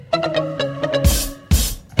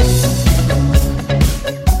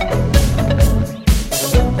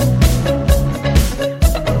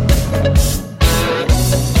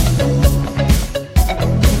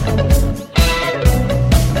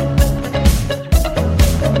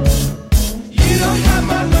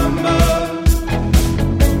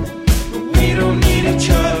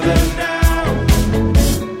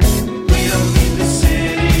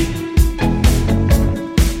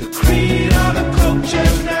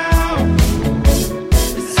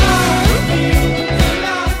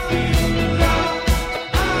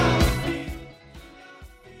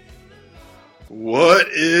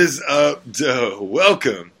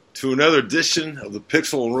Welcome to another edition of the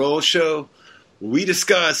Pixel and Roll Show. We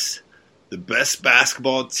discuss the best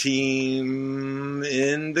basketball team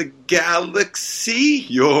in the galaxy,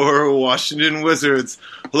 your Washington Wizards.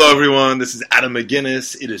 Hello, everyone. This is Adam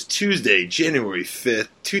McGinnis. It is Tuesday, January 5th,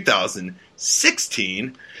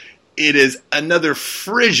 2016. It is another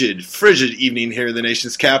frigid evening here in the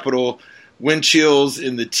nation's capital. Wind chills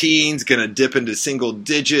in the teens, going to dip into single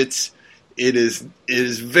digits. It is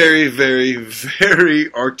very, very,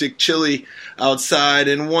 very Arctic chilly outside,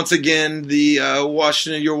 and once again, your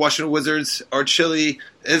Washington Wizards are chilly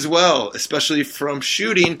as well, especially from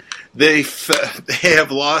shooting. They have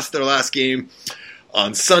lost their last game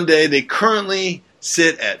on Sunday. They currently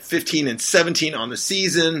sit at 15-17 on the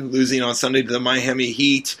season, losing on Sunday to the Miami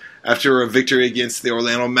Heat after a victory against the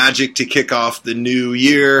Orlando Magic to kick off the new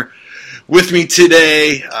year. With me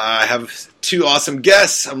today, I have two awesome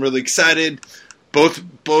guests. I'm really excited. Both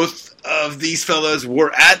of these fellas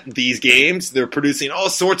were at these games. They're producing all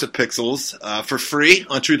sorts of pixels for free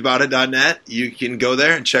on truthaboutit.net. You can go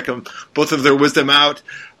there and check them, both of their wisdom out.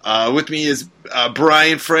 With me is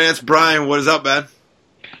Brian France. Brian, what is up, man?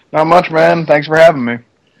 Not much, man. Thanks for having me.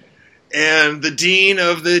 And the dean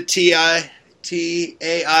of the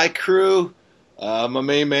TAI crew, my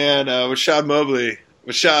main man, Rashad Mobley.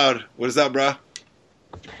 Rashad, what is up, bro?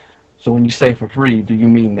 So when you say for free, do you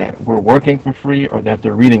mean that we're working for free or that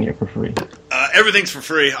they're reading it for free? Everything's for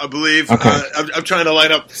free, I believe. Okay. I'm trying to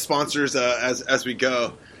line up sponsors as we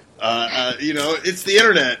go. It's the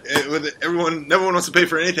internet. No one wants to pay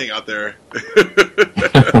for anything out there.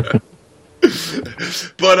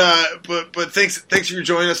 But thanks for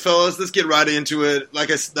joining us, fellas. Let's get right into it. Like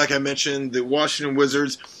I mentioned, the Washington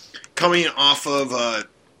Wizards coming off of a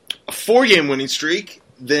 4-game winning streak,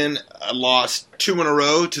 then lost 2 in a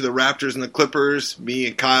row to the Raptors and the Clippers. Me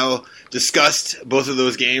and Kyle discussed both of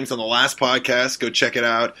those games on the last podcast. Go check it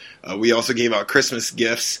out. We also gave out Christmas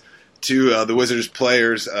gifts to the Wizards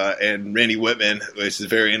players and Randy Whitman, which is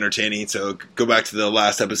very entertaining. So go back to the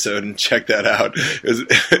last episode and check that out.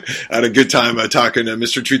 I had a good time talking to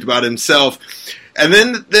Mr. Truth about himself. And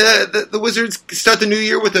then the Wizards start the new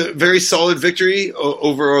year with a very solid victory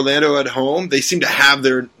over Orlando at home. They seem to have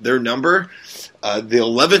their number. The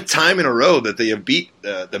 11th time in a row that they have beat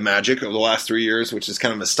the Magic over the last 3 years, which is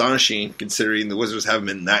kind of astonishing considering the Wizards haven't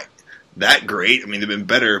been that great. I mean, they've been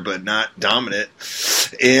better, but not dominant.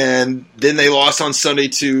 And then they lost on Sunday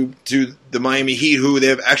to the Miami Heat, who they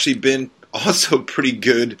have actually been also pretty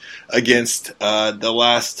good against the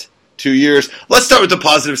last 2 years. Let's start with the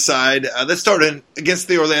positive side. Let's start against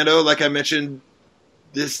the Orlando. Like I mentioned,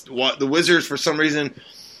 the Wizards, for some reason,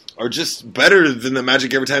 are just better than the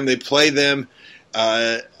Magic every time they play them.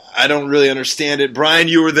 I don't really understand it. Brian,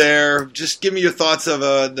 you were there. Just give me your thoughts of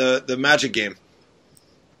the Magic game.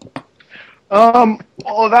 Well,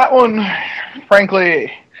 that one,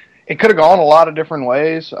 frankly, it could have gone a lot of different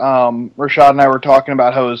ways. Rashad and I were talking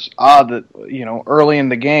about how it was odd that, early in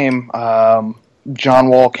the game, John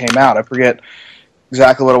Wall came out. I forget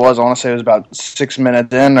exactly what it was. I want to say it was about 6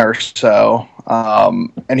 minutes in or so.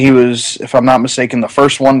 And he was, if I'm not mistaken, the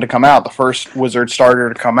first one to come out, the first Wizard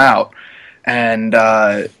starter to come out. And,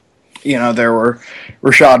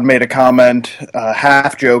 Rashad made a comment,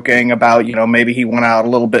 half joking about, maybe he went out a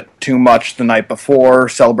little bit too much the night before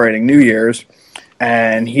celebrating New Year's.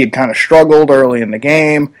 And he had kind of struggled early in the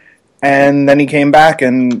game. And then he came back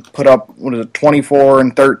and put up, 24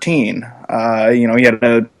 and 13. He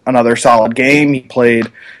had another solid game. He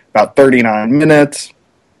played about 39 minutes.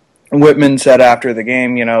 Whitman said after the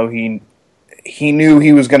game, he knew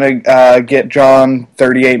he was going to get John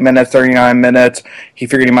 38 minutes, 39 minutes. He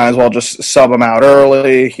figured he might as well just sub him out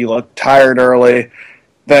early. He looked tired early.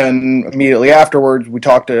 Then immediately afterwards, we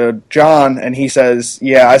talked to John, and he says,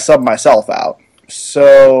 yeah, I subbed myself out.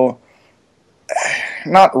 So,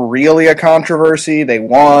 not really a controversy. They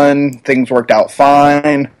won. Things worked out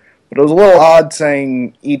fine. But it was a little odd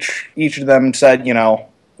saying each of them said,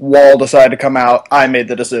 Wall decided to come out. I made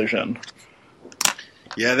the decision.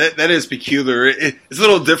 Yeah, that is peculiar. It's a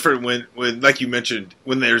little different when, like you mentioned,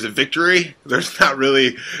 when there's a victory. There's not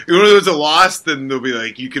really. When there's a loss, then they'll be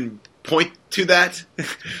like, you can point to that.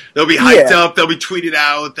 They'll be hyped up. They'll be tweeted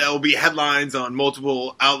out. There'll be headlines on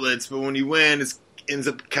multiple outlets. But when you win, it ends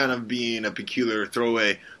up kind of being a peculiar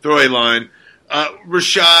throwaway line.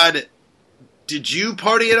 Rashad, did you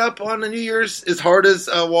party it up on the New Year's as hard as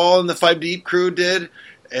Wall and the Five Deep crew did?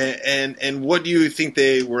 And what do you think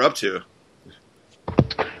they were up to?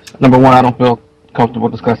 Number one, I don't feel comfortable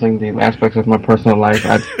discussing the aspects of my personal life.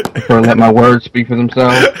 I prefer to let my words speak for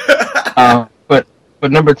themselves.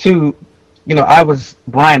 But number two,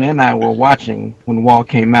 Brian and I were watching when Wall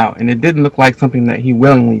came out, and it didn't look like something that he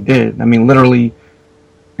willingly did. I mean, literally,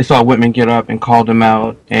 I saw Whitman get up and called him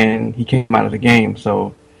out, and he came out of the game.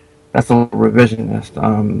 So that's a little revisionist.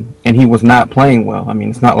 And he was not playing well. I mean,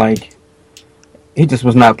 it's not like he just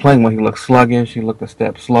was not playing well. He looked sluggish. He looked a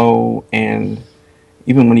step slow, and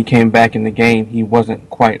even when he came back in the game, he wasn't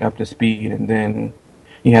quite up to speed. And then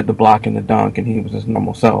he had the block and the dunk, and he was his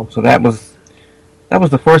normal self. So that was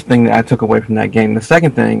the first thing that I took away from that game. The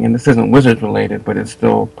second thing, and this isn't Wizards related, but it's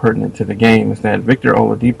still pertinent to the game, is that Victor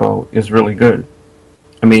Oladipo is really good.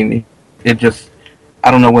 I mean, I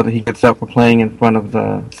don't know whether he gets up for playing in front of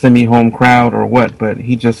the semi-home crowd or what, but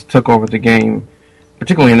he just took over the game,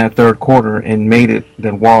 particularly in that third quarter, and made it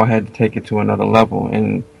that Wall had to take it to another level.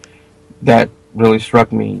 And that really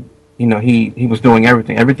struck me. He was doing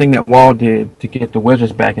everything that Wall did to get the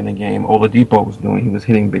Wizards back in the game. Oladipo was doing. He was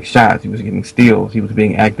hitting big shots. He was getting steals. He was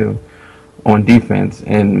being active on defense.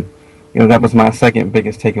 And that was my second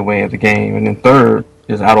biggest takeaway of the game. And then third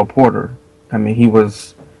is Otto Porter. I mean, he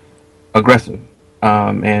was aggressive.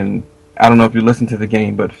 And I don't know if you listened to the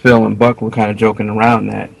game, but Phil and Buck were kind of joking around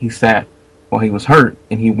that he sat while he was hurt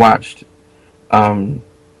and he watched Oubre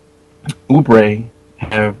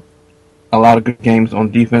have a lot of good games on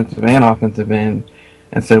defensive and offensive end,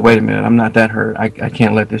 and said, wait a minute, I'm not that hurt. I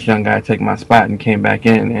can't let this young guy take my spot, and came back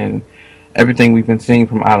in. And everything we've been seeing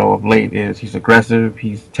from Otto of late is he's aggressive,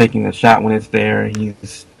 he's taking the shot when it's there,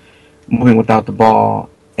 he's moving without the ball.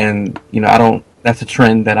 And, that's a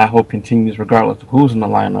trend that I hope continues regardless of who's in the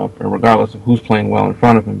lineup or regardless of who's playing well in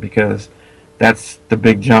front of him, because that's the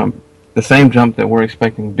big jump. The same jump that we're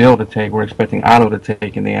expecting Bill to take, we're expecting Otto to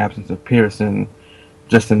take in the absence of Pierce. And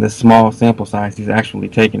just in this small sample size, he's actually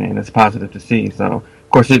taking it, and it's positive to see. So, of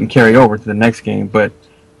course, it didn't carry over to the next game, but,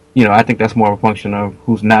 I think that's more of a function of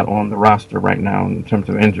who's not on the roster right now in terms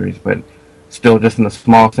of injuries. But still, just in the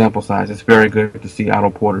small sample size, it's very good to see Otto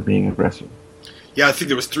Porter being aggressive. Yeah, I think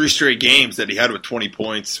there was 3 straight games that he had with 20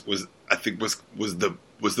 points. Was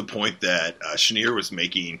the point that Chenier was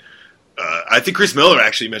making. I think Chris Miller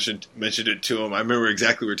actually mentioned it to him. I remember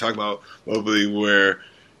exactly what we were talking about, probably where.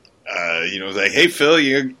 It was like, hey, Phil,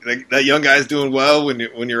 that young guy's doing well when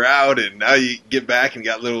you're out, and now you get back and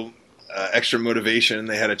got a little extra motivation.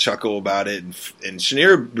 They had a chuckle about it, and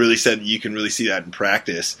Chenier really said you can really see that in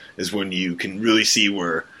practice is when you can really see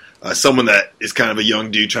where someone that is kind of a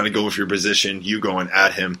young dude trying to go for your position, you going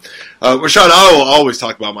at him. Rashad, I will always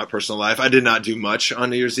talk about my personal life. I did not do much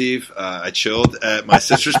on New Year's Eve. I chilled at my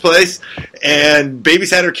sister's place and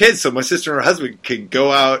babysat her kids, so my sister and her husband could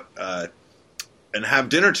go out and have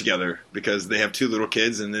dinner together because they have 2 little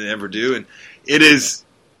kids and they never do. And it is,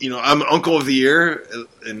 I'm Uncle of the Year,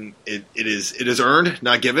 and it is earned,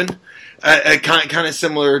 not given. Kind of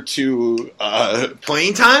similar to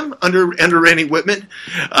playing time under Randy Whitman.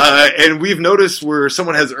 And we've noticed where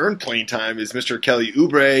someone has earned playing time is Mr. Kelly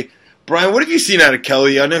Oubre. Brian, what have you seen out of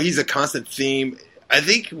Kelly? I know he's a constant theme. I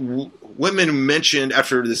think Whitman mentioned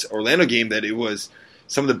after this Orlando game that it was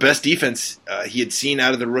some of the best defense he had seen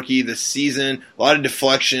out of the rookie this season. A lot of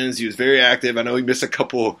deflections. He was very active. I know he missed a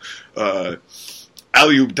couple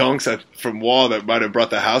alley-oop dunks from Wall that might have brought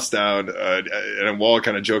the house down. And Wall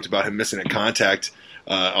kind of joked about him missing a contact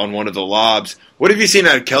on one of the lobs. What have you seen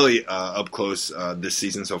out of Kelly up close this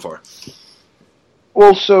season so far?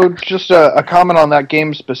 Well, so just a comment on that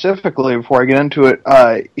game specifically before I get into it.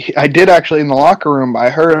 I did actually in the locker room.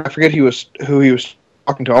 I forget who he was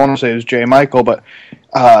talking to. I want to say it was Jay Michael, but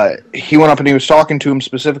he went up and he was talking to him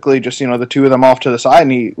specifically, just the 2 of them off to the side,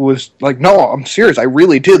 and he was like, "No, I'm serious. I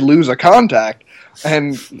really did lose a contact."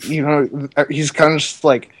 And he's kind of just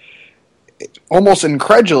like almost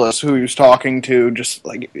incredulous who he was talking to. Just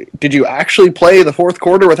like, did you actually play the 4th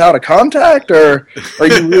quarter without a contact, or are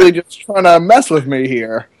you really just trying to mess with me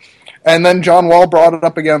here? And then John Wall brought it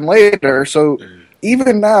up again later. So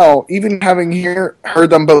even now, even having heard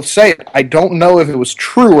them both say it, I don't know if it was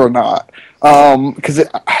true or not. Because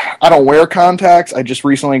I don't wear contacts. I just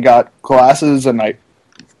recently got glasses, and I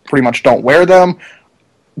pretty much don't wear them.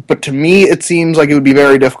 But to me, it seems like it would be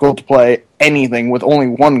very difficult to play anything with only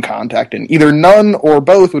one contact in. Either none or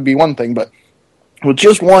both would be one thing, but with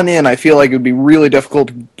just one in, I feel like it would be really difficult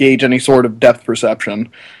to gauge any sort of depth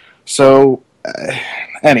perception. So,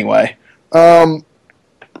 anyway.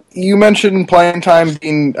 You mentioned playing time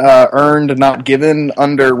being earned and not given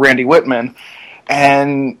under Randy Whitman,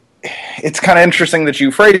 and it's kind of interesting that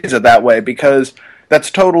you phrase it that way, because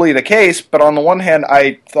that's totally the case, but on the one hand,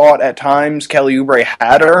 I thought at times Kelly Oubre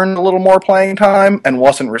had earned a little more playing time and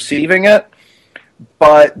wasn't receiving it,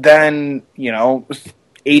 but then,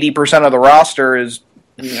 80% of the roster is,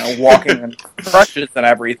 walking in crutches and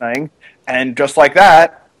everything, and just like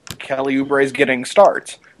that, Kelly Oubre is getting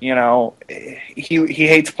starts. He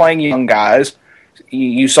hates playing young guys.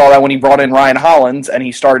 You saw that when he brought in Ryan Hollins and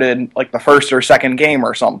he started like the first or second game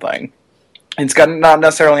or something. It's got not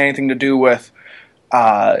necessarily anything to do with,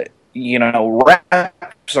 reps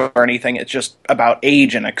or anything. It's just about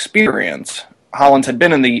age and experience. Hollins had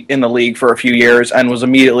been in the league for a few years and was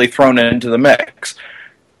immediately thrown into the mix.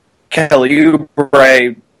 Kelly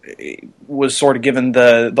Oubre was sort of given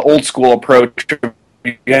the old school approach.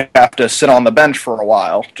 You have to sit on the bench for a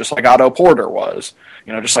while, just like Otto Porter was.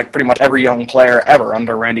 Just like pretty much every young player ever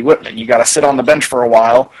under Randy Whitman. You got to sit on the bench for a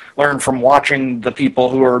while, learn from watching the people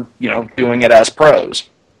who are, doing it as pros.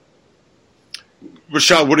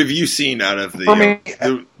 Rashad, what have you seen out of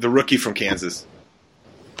the rookie from Kansas?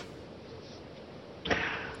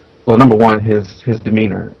 Well, number one, his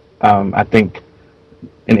demeanor. I think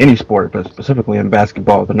in any sport, but specifically in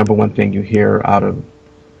basketball, the number one thing you hear out of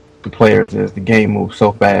the players is the game moves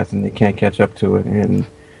so fast and they can't catch up to it. And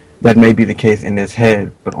that may be the case in his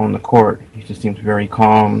head, but on the court, he just seems very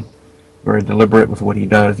calm, very deliberate with what he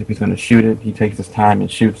does. If he's going to shoot it, he takes his time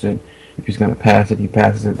and shoots it. If he's going to pass it, he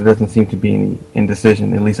passes it. There doesn't seem to be any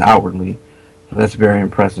indecision, at least outwardly. So that's very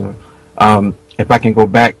impressive. If I can go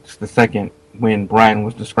back just a second, when Brian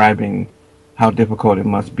was describing how difficult it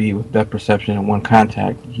must be with depth perception and one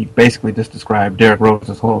contact, he basically just described Derrick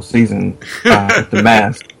Rose's whole season with the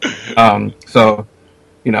mask.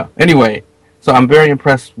 Anyway, so I'm very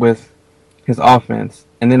impressed with his offense.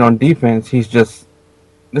 And then on defense, this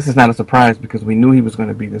is not a surprise because we knew he was going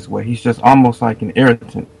to be this way. He's just almost like an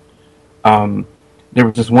irritant. There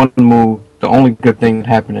was just one move, the only good thing that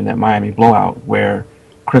happened in that Miami blowout, where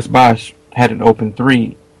Chris Bosh had an open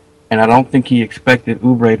three, and I don't think he expected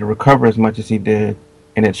Oubre to recover as much as he did,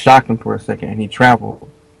 and it shocked him for a second, and he traveled.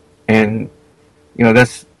 And,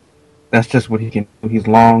 that's just what he can do. He's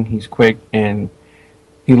long, he's quick, and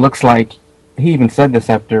he looks like, he even said this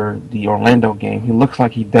after the Orlando game, he looks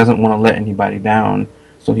like he doesn't want to let anybody down,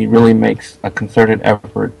 so he really makes a concerted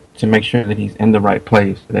effort to make sure that he's in the right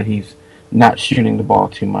place, that he's not shooting the ball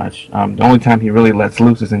too much. The only time he really lets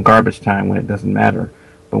loose is in garbage time when it doesn't matter.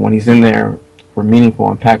 But when he's in there for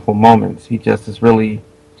meaningful, impactful moments, he just is really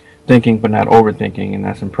thinking but not overthinking, and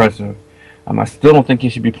that's impressive. I still don't think he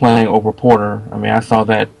should be playing over Porter. I mean, I saw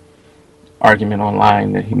that argument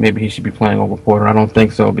online that maybe he should be playing over Porter. I don't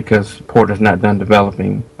think so because Porter's not done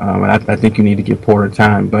developing. I think you need to give Porter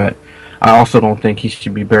time, but I also don't think he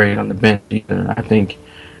should be buried on the bench either. I think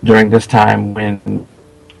during this time when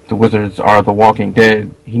the Wizards are the walking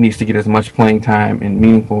dead, he needs to get as much playing time in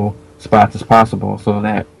meaningful spots as possible so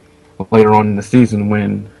that later on in the season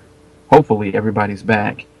when hopefully everybody's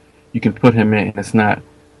back, you can put him in and it's not,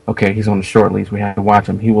 okay, he's on the short leash, we have to watch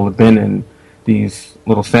him. He will have been in these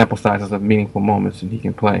little sample sizes of meaningful moments and he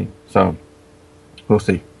can play. So we'll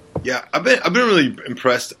see. Yeah, I've been really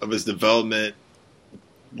impressed of his development.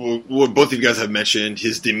 What both of you guys have mentioned,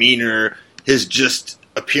 his demeanor, his just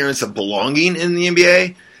appearance of belonging in the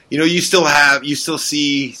NBA. You still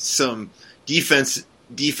see some defensive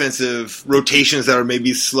rotations that are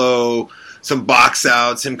maybe slow, some box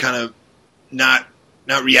outs, him kind of not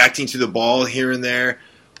reacting to the ball here and there.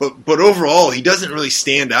 But overall, he doesn't really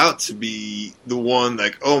stand out to be the one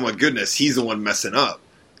like, oh my goodness, he's the one messing up.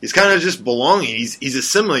 He's kind of just belonging. He's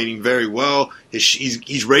assimilating very well.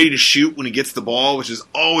 He's ready to shoot when he gets the ball, which is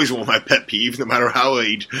always one of my pet peeves, no matter how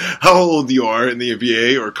old you are in the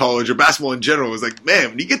NBA or college or basketball in general. It's like, man,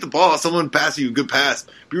 when you get the ball, someone passes you a good pass,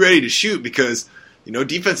 be ready to shoot because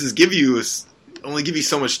defenses only give you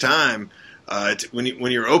so much time when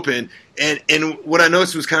you're open. And what I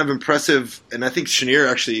noticed was kind of impressive, and I think Chenier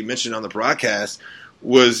actually mentioned on the broadcast,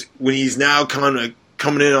 was when he's now coming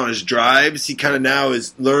in on his drives, he kind of now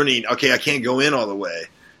is learning, okay, I can't go in all the way.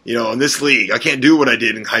 In this league, I can't do what I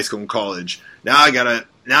did in high school and college. Now I gotta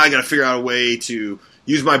figure out a way to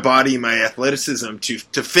use my body and my athleticism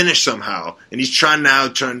to finish somehow. And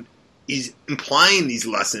he's implying these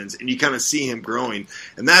lessons, and you kind of see him growing.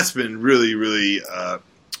 And that's been really, really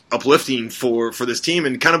uplifting for this team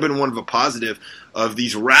and kind of been one of a positive of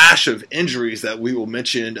these rash of injuries that we will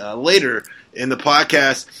mention later in the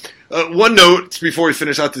podcast. One note before we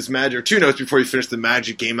finish out this Magic, or two notes before we finish the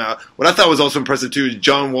Magic game out. What I thought was also impressive too is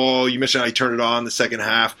John Wall. You mentioned how he turned it on the second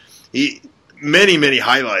half. Many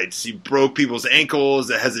highlights. He broke people's ankles,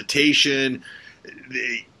 the hesitation.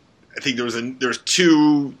 I think there was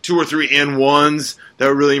two or three and ones that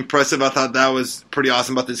were really impressive. I thought that was pretty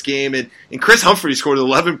awesome about this game. And Chris Humphrey scored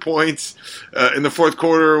 11 points in the fourth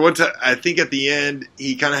quarter. I think at the end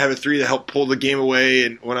he kind of had a three that helped pull the game away.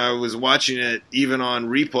 And when I was watching it, even on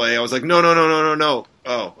replay, I was like, no.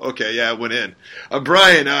 Oh, okay, yeah, it went in.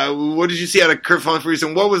 Brian, what did you see out of Chris Humphrey?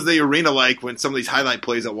 And what was the arena like when some of these highlight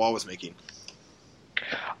plays that Wall was making?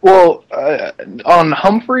 Well, on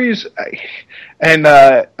Humphreys, and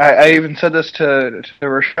I even said this to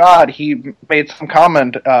Rashad, he made some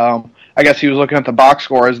comment. I guess he was looking at the box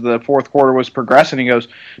score as the fourth quarter was progressing. He goes,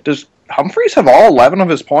 does Humphreys have all 11 of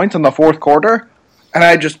his points in the fourth quarter? And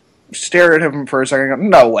I just stared at him for a second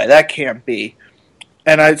and go, no way, that can't be.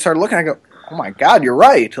 And I started looking, I go, oh my God, you're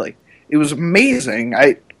right. Like, it was amazing.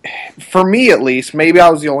 For me, at least, maybe I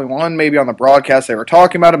was the only one, maybe on the broadcast they were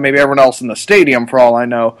talking about it, maybe everyone else in the stadium, for all I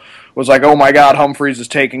know, was like, oh my God, Humphreys is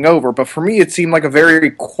taking over. But for me, it seemed like a very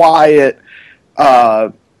quiet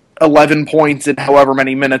 11 points in however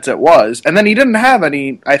many minutes it was. And then he didn't have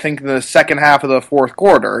any, I think, in the second half of the fourth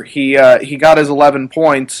quarter. He got his 11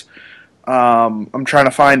 points. I'm trying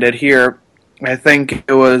to find it here. I think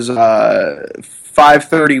it was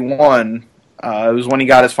 5:31. It was when he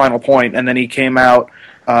got his final point, and then he came out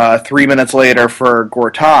 3 minutes later for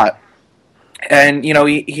Gortat. And, you know,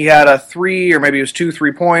 he had a three, or maybe it was 2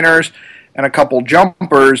 3-pointers and a couple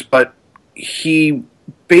jumpers, but he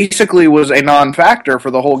basically was a non-factor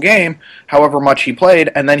for the whole game, however much he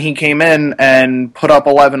played, and then he came in and put up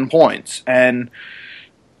 11 points. And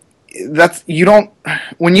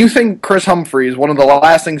when you think Chris Humphreys, one of the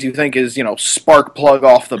last things you think is, you know, spark plug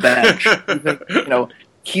off the bench. You think, you know,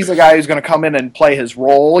 he's a guy who's going to come in and play his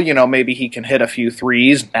role. You know, maybe he can hit a few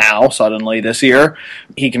threes now, suddenly, this year.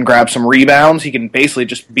 He can grab some rebounds. He can basically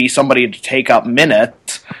just be somebody to take up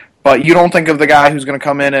minutes. But you don't think of the guy who's going to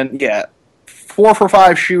come in and, 4 for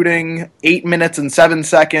 5 shooting, 8 minutes and 7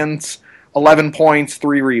 seconds, 11 points,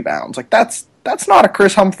 3 rebounds. Like, that's not a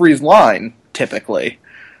Chris Humphreys line, typically.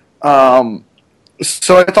 So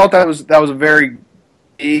I thought that was a very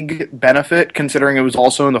big benefit, considering it was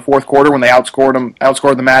also in the fourth quarter when they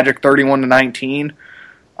outscored the Magic 31-19.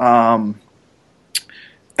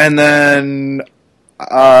 And then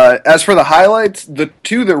as for the highlights, the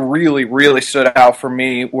two that really, really stood out for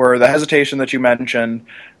me were the hesitation that you mentioned.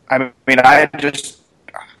 I mean, I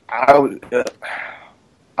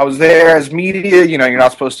was there as media. You know, you're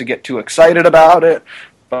not supposed to get too excited about it,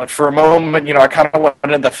 but for a moment, you know, I kind of went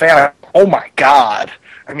into the fan. Oh my God.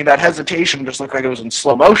 I mean, that hesitation just looked like it was in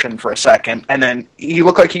slow motion for a second, and then he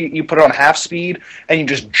looked like you put it on half speed, and you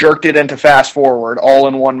just jerked it into fast forward, all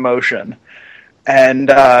in one motion. And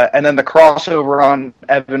then the crossover on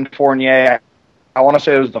Evan Fournier, I want to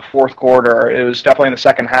say it was the fourth quarter. It was definitely in the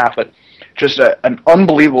second half, but just an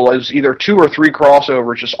unbelievable, it was either 2 or 3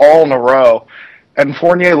 crossovers just all in a row. And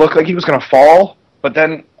Fournier looked like he was going to fall, but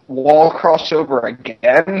then Wall crossed over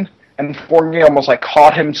again, and Fournier almost like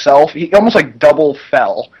caught himself. He almost like double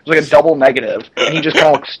fell. It was like a double negative, and he just kind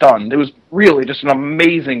of looked stunned. It was really just an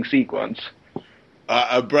amazing sequence.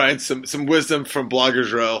 Brian, some wisdom from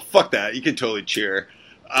Bloggers Row. Fuck that. You can totally cheer.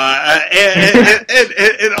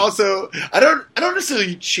 And also, I don't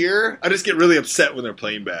necessarily cheer. I just get really upset when they're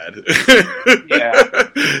playing bad. Yeah.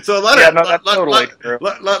 So a lot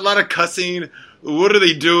of cussing. What are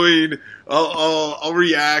they doing? I'll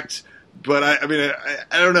react. But I mean,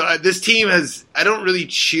 I don't know. This team I don't really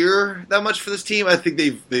cheer that much for this team. I think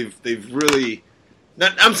they've really.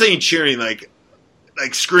 I'm saying cheering like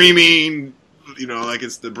screaming. You know, like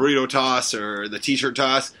it's the burrito toss or the t-shirt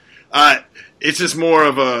toss. It's just more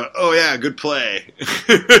of a good play.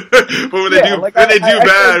 But when they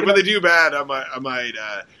do bad, I might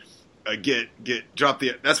drop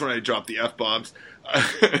the. That's when I drop the F-bombs.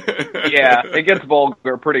 Yeah, it gets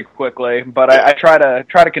vulgar pretty quickly, but I try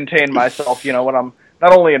to contain myself, you know, when I'm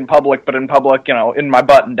not only in public, but in public, you know, in my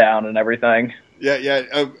button down and everything.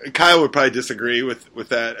 Yeah. Kyle would probably disagree with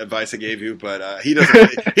that advice I gave you, but he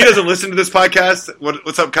doesn't listen to this podcast.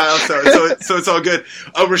 What's up, Kyle? So it's all good.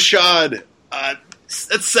 Rashad,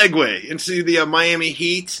 let's segue into the Miami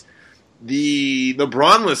Heat, the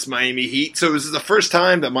LeBronless Miami Heat. So this is the first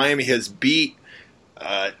time that Miami has beat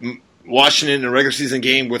Washington in a regular season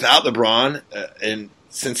game without LeBron, and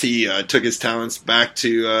since he took his talents back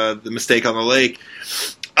to the mistake on the lake.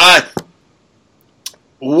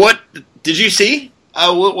 What did you see?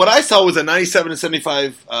 What I saw was a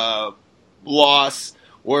 97-75 loss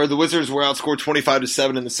where the Wizards were outscored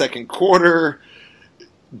 25-7 in the second quarter.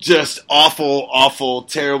 Just awful,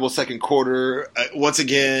 terrible second quarter. Once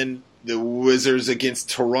again, the Wizards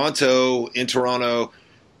against Toronto in Toronto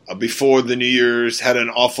before the New Year's had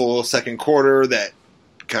an awful second quarter that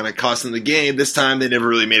kind of cost them the game. This time they never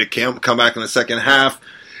really made a comeback in the second half.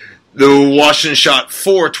 The Washington shot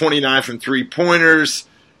 4-29 from three-pointers,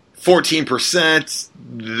 14%.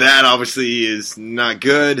 That obviously is not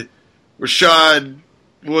good. Rashad,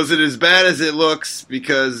 was it as bad as it looks?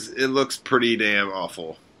 Because it looks pretty damn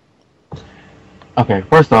awful. Okay,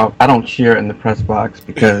 first off, I don't cheer in the press box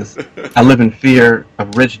because I live in fear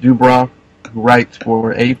of Rich Dubroff, who writes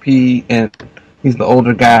for AP, and he's the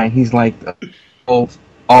older guy. He's like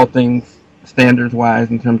all things standards-wise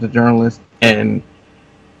in terms of journalist, and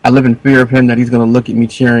I live in fear of him that he's going to look at me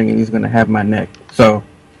cheering and he's going to have my neck. So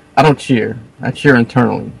I don't cheer. I cheer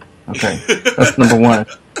internally. Okay, that's number one.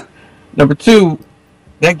 Number two,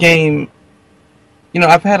 that game,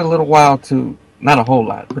 I've had a little while to, not a whole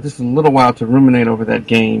lot, but just a little while to ruminate over that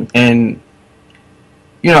game. And,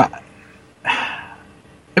 it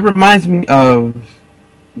reminds me of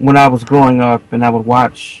when I was growing up and I would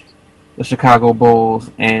watch the Chicago Bulls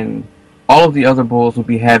and all of the other Bulls would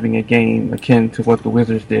be having a game akin to what the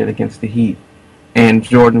Wizards did against the Heat. And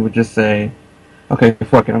Jordan would just say, okay,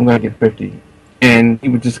 fuck it, I'm going to get 50. And he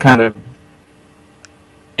would just kind of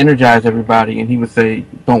energize everybody, and he would say,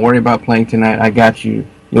 don't worry about playing tonight, I got you,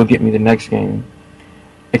 you'll get me the next game.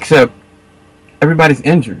 Except, everybody's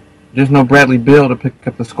injured. There's no Bradley Beal to pick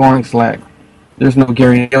up the scoring slack. There's no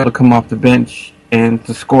Gary Neal to come off the bench and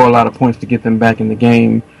to score a lot of points to get them back in the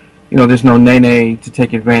game. There's no Nene to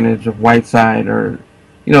take advantage of Whiteside, or,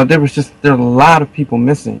 there's a lot of people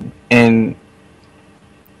missing. And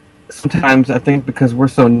sometimes I think because we're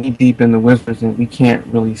so knee-deep in the Wizards and we can't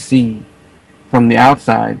really see from the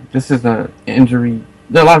outside, this is an injury.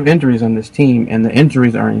 There are a lot of injuries on this team, and the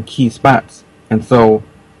injuries are in key spots. And so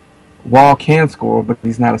Wall can score, but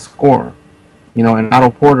he's not a scorer. And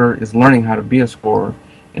Otto Porter is learning how to be a scorer,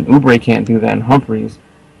 and Oubre can't do that, and Humphries,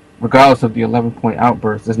 regardless of the 11-point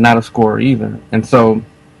outburst, is not a scorer either. And so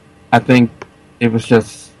I think it was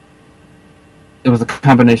a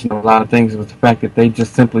combination of a lot of things. It was the fact that they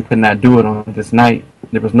just simply could not do it on this night.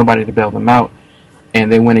 There was nobody to bail them out. And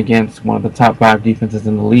they went against one of the top 5 defenses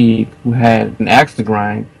in the league who had an axe to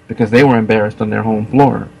grind because they were embarrassed on their home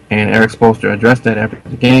floor. And Eric Spoelstra addressed that after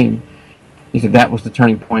the game. He said that was the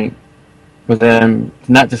turning point for them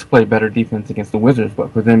to not just play better defense against the Wizards,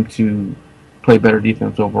 but for them to play better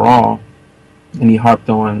defense overall. And he harped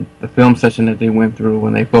on the film session that they went through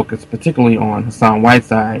when they focused particularly on Hassan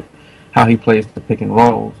Whiteside, how he plays the pick and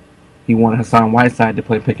rolls. He wanted Hassan Whiteside to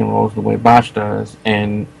play pick and rolls the way Bosh does,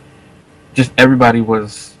 and just everybody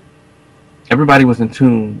was in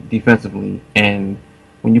tune defensively. And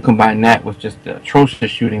when you combine that with just the atrocious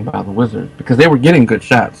shooting by the Wizards, because they were getting good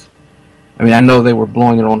shots. I mean, I know they were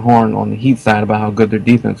blowing their own horn on the Heat side about how good their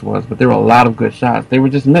defense was, but there were a lot of good shots. They were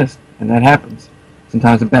just missed, and that happens.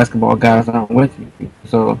 Sometimes the basketball guys aren't with you.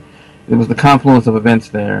 So it was the confluence of events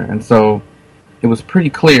there, and so it was pretty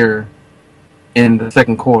clear in the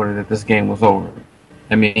second quarter that this game was over.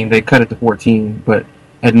 I mean, they cut it to 14, but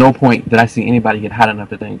at no point did I see anybody get hot enough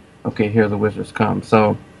to think, okay, here the Wizards come.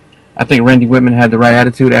 So I think Randy Whitman had the right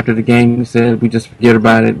attitude after the game. He said, we just forget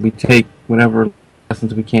about it. We take whatever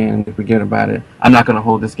lessons we can and forget about it. I'm not going to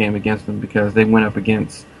hold this game against them because they went up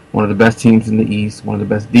against one of the best teams in the East, one of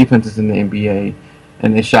the best defenses in the NBA,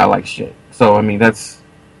 and they shot like shit. So, I mean,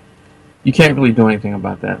 you can't really do anything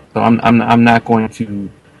about that. So I'm not going to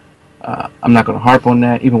harp on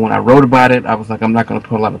that. Even when I wrote about it, I was like, I'm not going to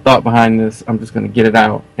put a lot of thought behind this. I'm just going to get it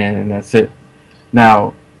out, and that's it.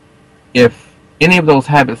 Now, if any of those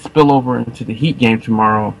habits spill over into the Heat game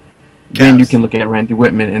tomorrow, then you can look at Randy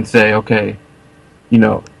Whitman and say, okay,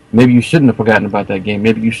 maybe you shouldn't have forgotten about that game.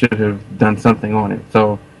 Maybe you should have done something on it.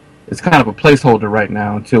 So it's kind of a placeholder right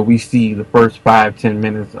now until we see the first 5-10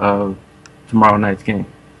 minutes of tomorrow night's game.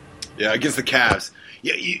 Yeah, against the Cavs.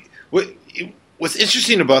 Yeah, what's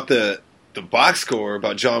interesting about the box score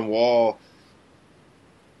about John Wall,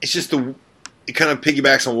 it's just it kind of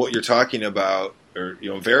piggybacks on what you're talking about, or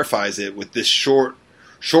verifies it with this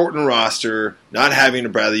shortened roster, not having a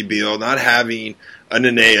Bradley Beal, not having a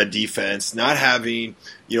Nene defense, not having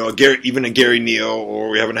even a Gary Neal, or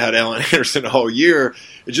we haven't had Allen Anderson all year.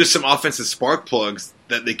 It's just some offensive spark plugs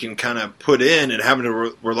that they can kind of put in, and having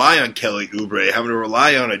to rely on Kelly Oubre, having to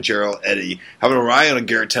rely on a Gerald Eddy, having to rely on a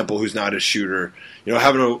Garrett Temple who's not a shooter,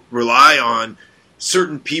 having to rely on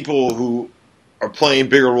certain people who are playing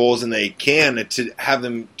bigger roles than they can, and to have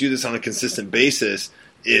them do this on a consistent basis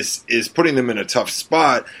is putting them in a tough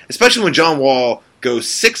spot, especially when John Wall goes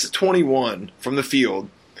 6-21 from the field,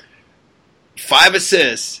 5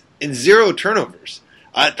 assists, and 0 turnovers.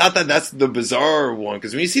 I thought that's the bizarre one,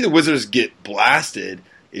 because when you see the Wizards get blasted,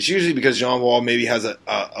 it's usually because John Wall maybe has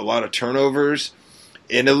a lot of turnovers.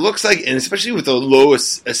 And it looks like, and especially with the low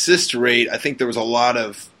assist rate, I think there was a lot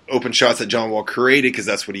of open shots that John Wall created, because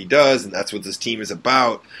that's what he does, and that's what this team is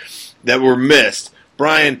about, that were missed.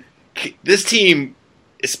 Brian, this team,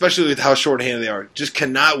 especially with how shorthanded they are, just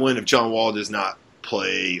cannot win if John Wall does not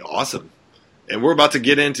play awesome. And we're about to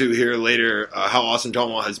get into here later how awesome John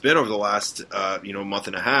Wall has been over the last month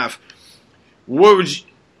and a half. What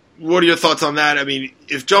are your thoughts on that? I mean,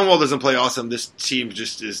 if John Wall doesn't play awesome, this team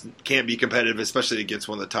just can't be competitive, especially against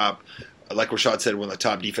one of the top, like Rashad said, one of the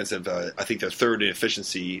top defensive, I think they're third in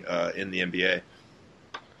efficiency in the NBA.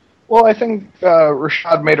 Well, I think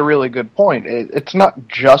Rashad made a really good point. It's not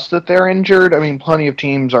just that they're injured. I mean, plenty of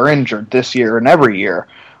teams are injured this year and every year,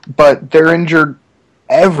 but they're injured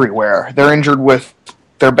everywhere. They're injured with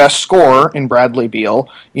their best scorer in Bradley Beal,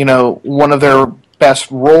 one of their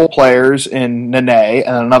best role players in Nene,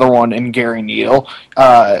 and another one in Gary Neal.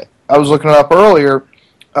 I was looking it up earlier.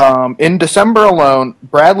 In December alone,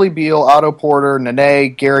 Bradley Beal, Otto Porter,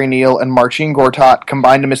 Nene, Gary Neal, and Marcin Gortat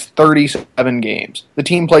combined to miss 37 games. The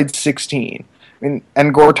team played 16. And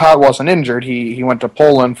Gortat wasn't injured. He went to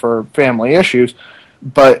Poland for family issues.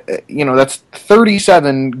 But, that's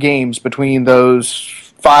 37 games between those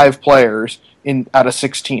 5 players out of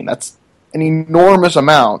 16. That's an enormous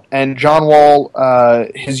amount. And John Wall,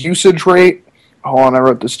 his usage rate, hold on, I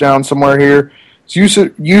wrote this down somewhere here. His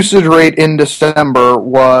usage rate in December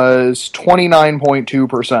was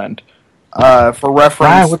 29.2%. For reference,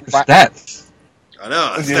 Brian, with the stats. I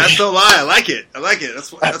know, stats don't lie. I like it.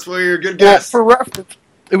 That's why you're a good guess. For reference,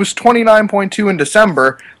 it was 29.2 in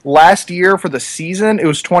December. Last year for the season, it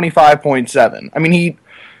was 25.7. I mean,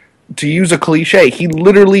 to use a cliche, he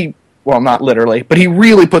literally, well, not literally, but he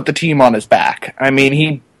really put the team on his back. I mean,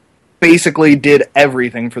 he basically did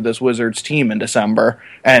everything for this Wizards team in December,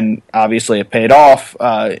 and obviously it paid off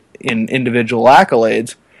in individual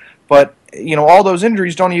accolades. But, all those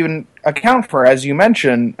injuries don't even account for, as you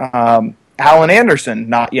mentioned, Alan Anderson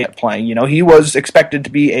not yet playing. He was expected to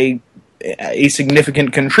be a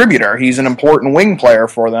significant contributor. He's an important wing player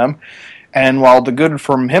for them. And while the good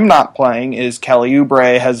from him not playing is Kelly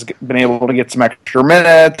Oubre has been able to get some extra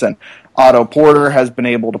minutes, and Otto Porter has been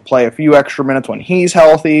able to play a few extra minutes when he's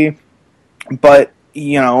healthy. But,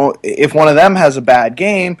 if one of them has a bad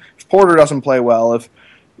game, if Porter doesn't play well,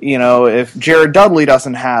 if Jared Dudley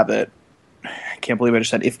doesn't have it, I can't believe I just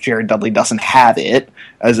said if Jared Dudley doesn't have it,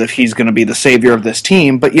 as if he's going to be the savior of this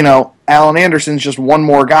team. But, Alan Anderson's just one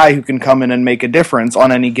more guy who can come in and make a difference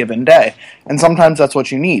on any given day. And sometimes that's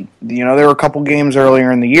what you need. There were a couple games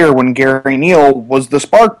earlier in the year when Gary Neal was the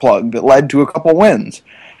spark plug that led to a couple wins.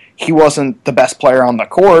 He wasn't the best player on the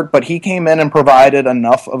court, but he came in and provided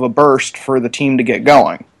enough of a burst for the team to get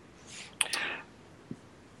going.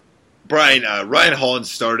 Brian, Ryan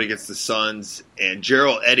Hollins started against the Suns, and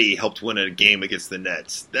Gerald Eddy helped win a game against the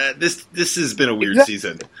Nets. This has been a weird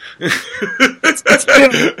season. It's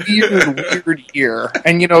been a weird year.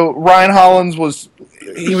 And, Ryan Hollins was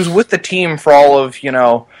with the team for all of,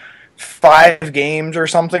 5 games or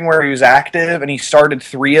something where he was active, and he started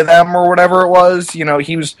 3 of them or whatever it was.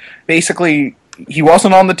 He was basically, he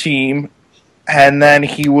wasn't on the team, and then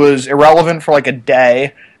he was irrelevant for like a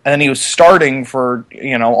day, and then he was starting for,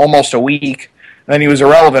 almost a week, and then he was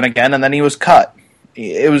irrelevant again, and then he was cut.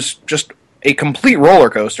 It was just a complete roller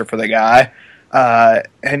coaster for the guy.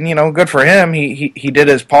 And, good for him. He did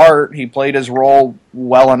his part. He played his role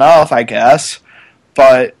well enough, I guess.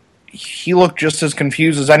 But he looked just as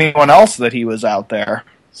confused as anyone else that he was out there.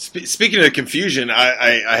 Speaking of confusion,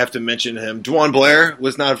 I have to mention him. Dwan Blair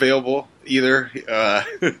was not available either.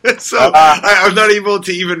 So I was not able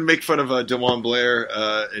to even make fun of Dwan Blair,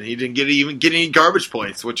 and he didn't get any garbage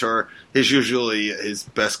points, which are usually his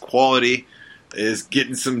best quality, is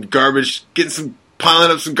piling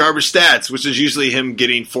up some garbage stats, which is usually him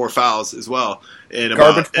getting 4 fouls as well.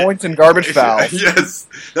 Garbage points and garbage fouls. Yes,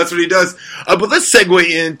 that's what he does. But let's segue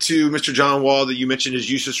into Mr. John Wall, that you mentioned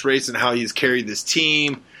his usage rates and how he's carried this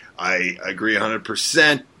team. I agree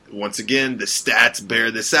 100%. Once again, the stats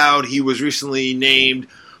bear this out. He was recently named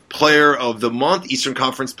Player of the Month, Eastern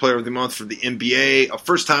Conference Player of the Month for the NBA. A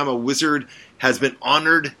first time a Wizard has been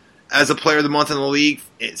honored as a Player of the Month in the league.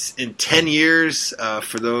 It's in 10 years.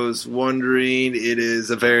 For those wondering, it is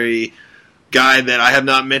a very guy that I have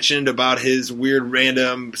not mentioned about his weird,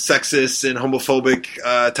 random, sexist and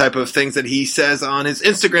homophobic type of things that he says on his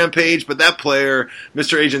Instagram page. But that player,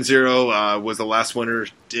 Mr. Agent Zero, was the last winner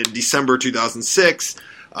in December 2006.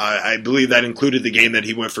 I believe that included the game that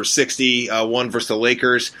he went for 60, one versus the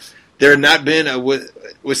Lakers. There had not been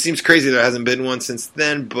what seems crazy. There hasn't been one since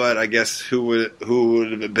then, but I guess who would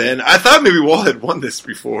it have been? I thought maybe Wall had won this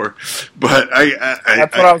before, but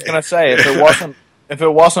that's what I was gonna say. If it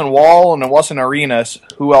wasn't Wall and it wasn't Arenas,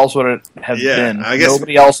 who else would it have been? I guess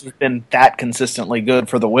nobody else has been that consistently good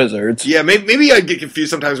for the Wizards. Yeah, maybe I get confused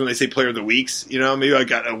sometimes when they say Player of the Weeks. Maybe I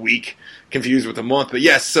got a week confused with a month. But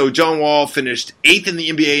yes, so John Wall finished 8th in the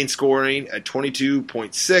NBA in scoring at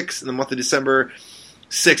 22.6 in the month of December.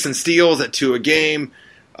 6 in steals at 2 a game,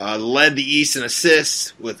 led the East in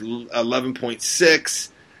assists with 11.6.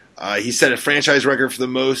 He set a franchise record for the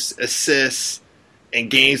most assists in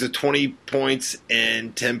games with 20 points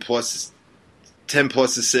and 10 plus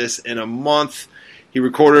assists in a month. He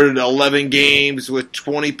recorded 11 games with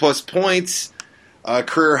 20 plus points,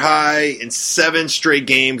 career high in 7 straight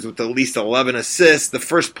games with at least 11 assists. The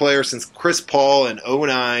first player since Chris Paul in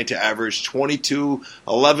 2009 to average 22,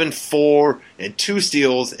 11, 4, and 2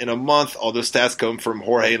 steals in a month. All those stats come from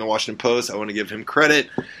Jorge in the Washington Post. I want to give him credit.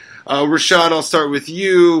 Rashad, I'll start with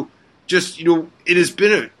you. Just, it has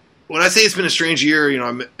been when I say it's been a strange year,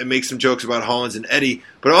 I make some jokes about Hollins and Eddie,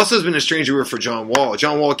 but it also has been a strange year for John Wall.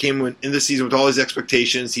 John Wall came in this season with all his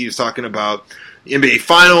expectations. He was talking about the NBA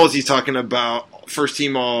Finals. He's talking about first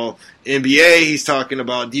team All NBA. He's talking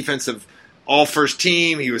about defensive All First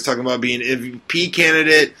Team. He was talking about being an MVP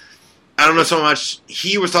candidate. I don't know so much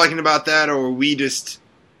he was talking about that, or we just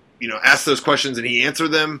asked those questions and he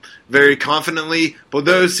answered them very confidently. But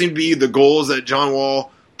those seem to be the goals that John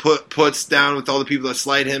Wall puts down with all the people that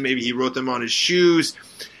slight him. Maybe he wrote them on his shoes,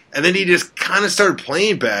 and then he just kind of started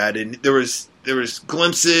playing bad. And there was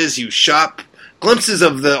glimpses. He shot glimpses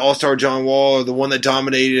of the All-Star John Wall, the one that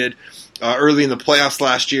dominated early in the playoffs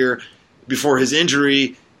last year before his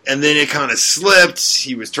injury, and then it kind of slipped.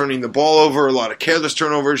 He was turning the ball over, a lot of careless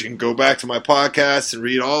turnovers. You can go back to my podcast and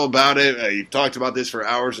read all about it. He talked about this for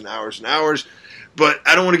hours and hours and hours, but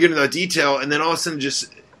I don't want to get into that detail. And then all of a sudden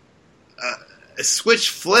just a switch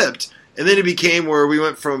flipped, and then it became where we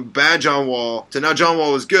went from bad John Wall to now John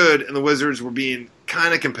Wall was good, and the Wizards were being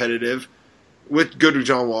kind of competitive with good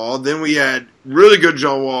John Wall. Then we had really good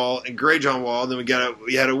John Wall and great John Wall. Then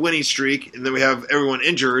we had a winning streak, and then we have everyone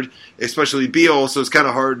injured, especially Beal. So it's kind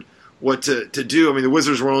of hard what to do. I mean, the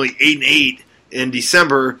Wizards were only 8-8 in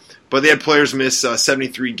December, but they had players miss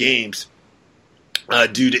 73 games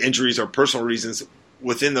due to injuries or personal reasons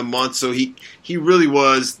within the month. So he really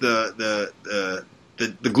was the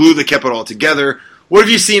glue that kept it all together. What have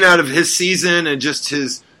you seen out of his season and just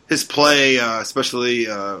his play, especially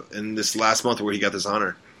in this last month where he got this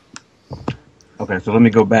honor? Okay, so let me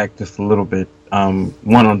go back just a little bit.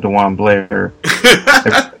 One on DeJuan Blair.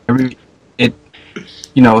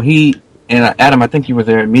 He and Adam, I think you were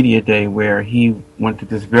there at Media Day where he went to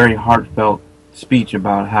this very heartfelt speech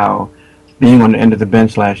about how being on the end of the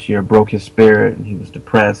bench last year broke his spirit, and he was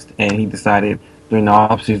depressed, and he decided during the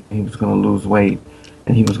offseason he was going to lose weight,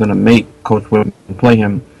 and he was going to make Coach Whitman play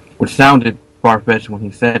him, which sounded far-fetched when he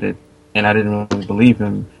said it, and I didn't really believe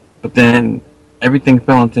him. But then everything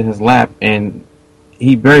fell into his lap, and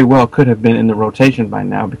he very well could have been in the rotation by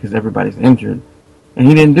now because everybody's injured, and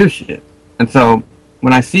he didn't do shit. And so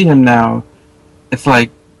when I see him now, it's like,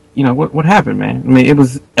 what happened, man? I mean, it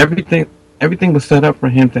was everything was set up for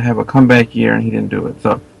him to have a comeback year, and he didn't do it.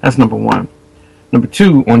 So that's number one. Number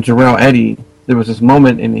two, on Jarrell Eddie, there was this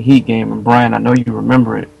moment in the Heat game, and Brian, I know you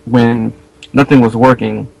remember it, when nothing was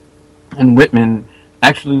working, and Whitman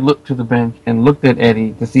actually looked to the bench and looked at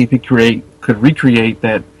Eddie to see if he could recreate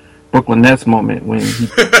that Brooklyn Nets moment when he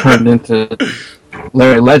turned into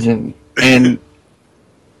Larry Legend. And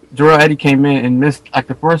Jarrell Eddie came in and missed, like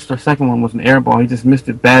the first or second one was an air ball. He just missed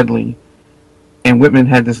it badly. And Whitman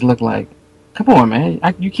had this look like, come on, man,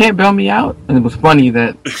 you can't bail me out. And it was funny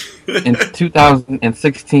that in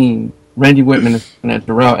 2016, Randy Whitman is at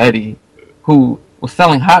Jarrell Eddie, who was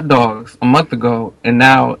selling hot dogs a month ago, and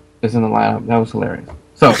now is in the lineup. That was hilarious.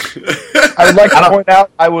 So I would like to point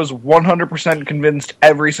out I was 100% convinced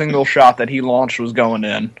every single shot that he launched was going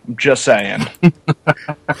in. I'm just saying.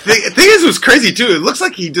 The thing is, what's crazy too, it looks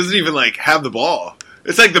like he doesn't even have the ball.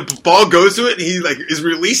 It's like the ball goes to it, and he is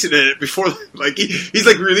releasing it before, he's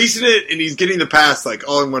releasing it, and he's getting the pass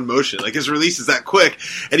all in one motion. His release is that quick,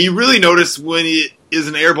 and you really notice when it is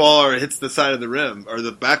an air ball or it hits the side of the rim or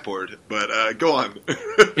the backboard. But go on.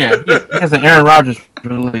 Yeah, he has an Aaron Rodgers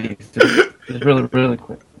release. It's really, really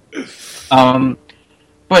quick.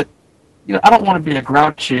 But I don't want to be a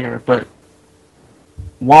grouch here, but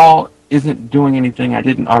Wall isn't doing anything I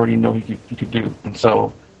didn't already know he could do. And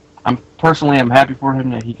so I'm happy for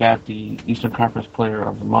him that he got the Eastern Conference Player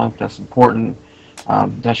of the Month. That's important.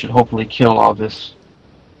 That should hopefully kill all this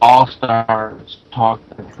all-star talk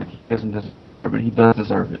that he doesn't deserve, but he does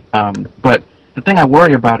deserve it. But the thing I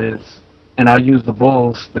worry about is, and I'll use the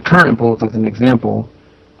current Bulls as an example,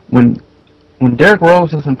 when Derrick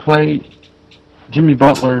Rose doesn't play, Jimmy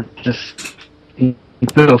Butler he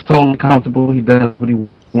feels totally comfortable. He does what he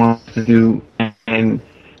wants to do, and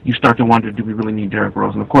you start to wonder, do we really need Derrick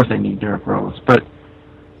Rose? And of course they need Derrick Rose, but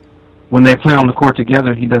when they play on the court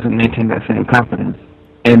together, he doesn't maintain that same confidence.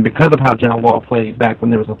 And because of how John Wall played back when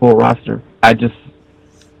there was a full roster, I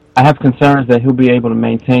have concerns that he'll be able to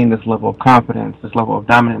maintain this level of confidence, this level of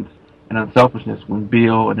dominance and unselfishness when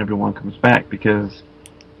Beal and everyone comes back, because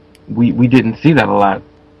we didn't see that a lot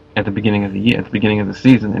at the beginning of the year, at the beginning of the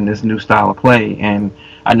season, in this new style of play. And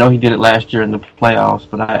I know he did it last year in the playoffs,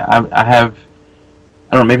 but I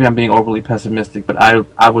don't know, maybe I'm being overly pessimistic, but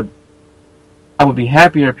I would be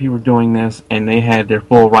happier if he were doing this and they had their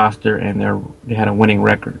full roster and they had a winning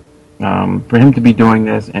record. For him to be doing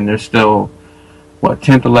this and they're still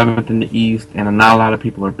 10th, 11th in the East, and not a lot of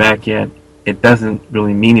people are back yet, it doesn't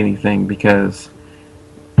really mean anything because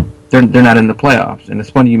they're not in the playoffs. And it's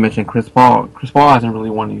funny you mentioned Chris Paul. Chris Paul hasn't really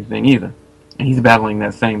won anything either, and he's battling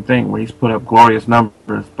that same thing where he's put up glorious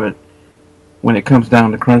numbers, but when it comes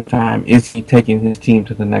down to crunch time, is he taking his team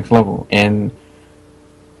to the next level? And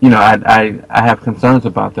I have concerns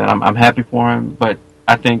about that. I'm happy for him, but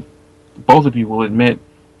I think both of you will admit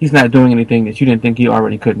he's not doing anything that you didn't think he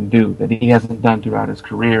already couldn't do, that he hasn't done throughout his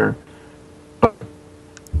career. But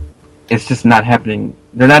it's just not happening.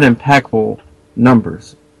 They're not impactful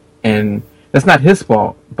numbers. And that's not his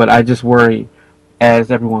fault, but I just worry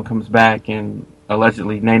as everyone comes back, and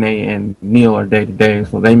allegedly Nene and Neil are day-to-day,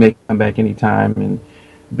 so they may come back anytime, and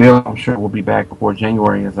Bill, I'm sure, will be back before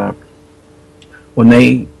January is up. When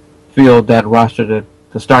they field that roster,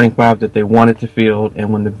 the starting five that they wanted to field,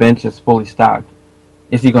 and when the bench is fully stocked,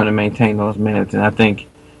 is he going to maintain those minutes? And I think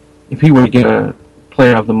if he were to get a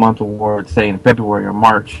Player of the Month award, say in February or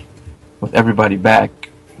March, with everybody back,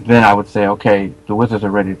 then I would say, okay, the Wizards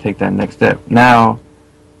are ready to take that next step. Now,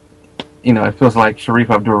 it feels like Sharif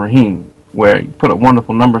Abdul-Rahim, where he put up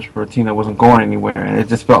wonderful numbers for a team that wasn't going anywhere, and it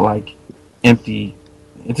just felt like empty.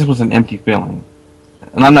 It just was an empty feeling.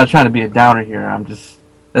 And I'm not trying to be a downer here.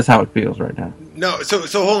 That's how it feels right now. No, so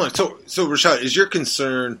hold on. So Rashad, is your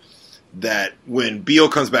concern that when Beal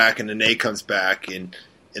comes back and Nene comes back and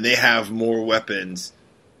they have more weapons,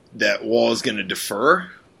 that Wall is going to defer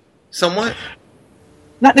somewhat?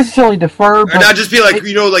 Not necessarily defer, but... Or not just be like,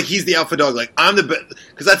 like he's the alpha dog, like I'm the best.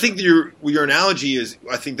 Because I think your analogy is,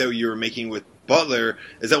 I think that you were making with Butler,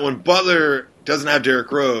 is that when Butler doesn't have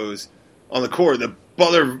Derrick Rose on the court, the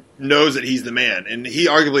Butler knows that he's the man. And he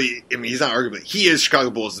arguably, he's not arguably, he is Chicago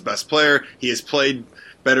Bulls' best player. He has played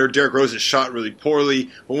better. Derrick Rose has shot really poorly.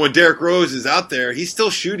 But when Derrick Rose is out there, he's still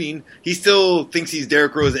shooting. He still thinks he's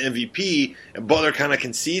Derrick Rose, the MVP, and Butler kind of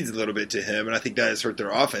concedes a little bit to him. And I think that has hurt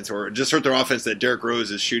their offense, or just hurt their offense that Derrick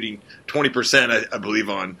Rose is shooting 20%, I believe,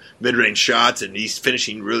 on mid-range shots, and he's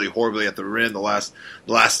finishing really horribly at the rim the last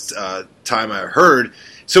time I heard.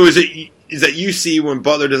 So is that you see when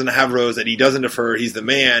Butler doesn't have Rose, that he doesn't defer, he's the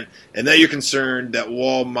man, and that you're concerned that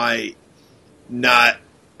Wall might not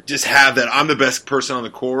just have that I'm the best person on the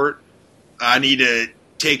court. I need to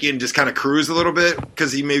take in, just kind of cruise a little bit,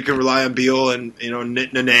 because he maybe can rely on Beal and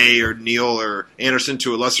Nene or Neal or Anderson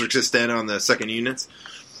to a lesser extent on the second units.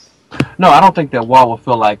 No, I don't think that Wall will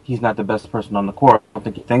feel like he's not the best person on the court. I don't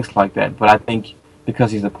think he thinks like that. But I think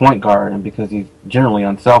because he's a point guard and because he's generally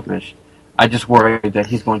unselfish, I just worry that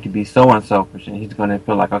he's going to be so unselfish and he's going to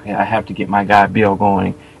feel like, okay, I have to get my guy Beal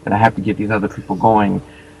going and I have to get these other people going,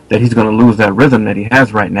 that he's going to lose that rhythm that he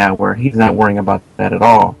has right now where he's not worrying about that at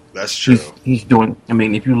all. That's true. He's doing,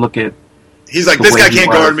 if you look at... He's like, this guy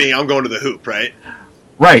can't guard me, I'm going to the hoop, right?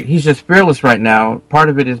 Right. He's just fearless right now. Part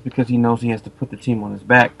of it is because he knows he has to put the team on his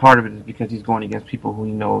back. Part of it is because he's going against people who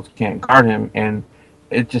he knows can't guard him, and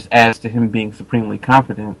it just adds to him being supremely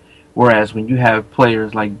confident. Whereas when you have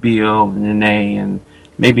players like Beal and Nene and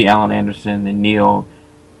maybe Allen Anderson and Neal,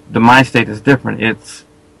 the mind state is different. It's,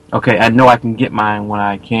 okay, I know I can get mine when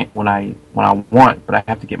I want, but I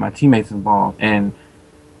have to get my teammates involved. And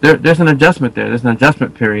there's an adjustment there. There's an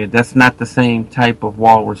adjustment period. That's not the same type of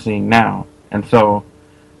Wall we're seeing now. And so,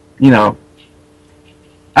 I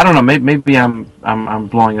don't know. Maybe I'm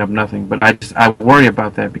blowing up nothing, but I worry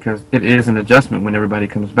about that because it is an adjustment when everybody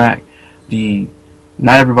comes back.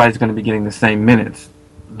 Not everybody's going to be getting the same minutes.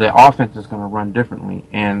 The offense is going to run differently,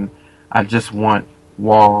 and I just want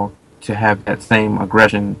Wall to have that same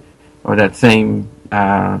aggression or that same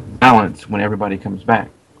balance when everybody comes back.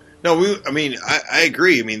 No, I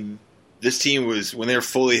agree. I mean, this team was, when they were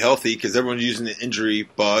fully healthy, because everyone's using the injury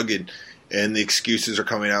bug and the excuses are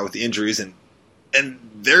coming out with the injuries, and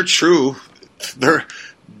they're true.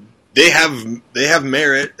 They have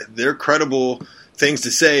merit. They're credible things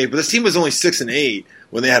to say. But this team was only 6-8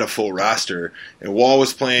 when they had a full roster, and Wall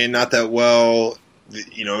was playing not that well.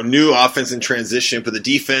 New offense in transition, but the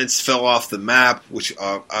defense fell off the map, which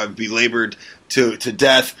I've belabored to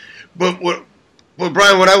death. But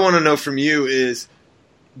Brian, what I want to know from you is,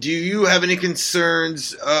 do you have any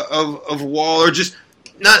concerns of Wall, or just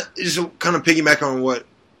kind of piggyback on what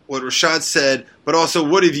Rashad said, but also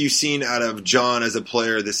what have you seen out of John as a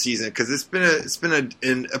player this season? Because it's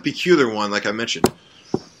been a peculiar one, like I mentioned.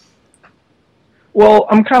 Well,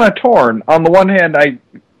 I'm kind of torn. On the one hand, I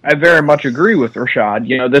very much agree with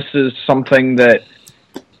Rashad. This is something that,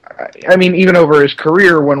 even over his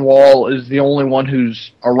career, when Wall is the only one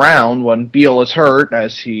who's around, when Beal is hurt,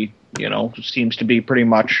 as he, seems to be pretty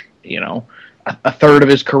much, a third of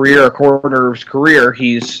his career, a quarter of his career,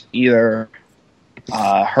 he's either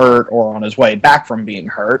hurt or on his way back from being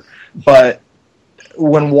hurt. But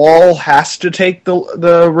when Wall has to take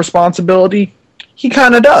the responsibility, he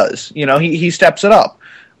kind of does. He steps it up.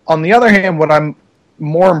 On the other hand, what I'm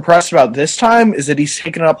more impressed about this time is that he's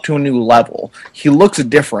taken it up to a new level. He looks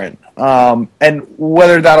different. And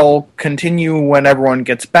whether that'll continue when everyone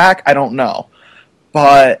gets back, I don't know.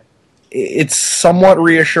 But it's somewhat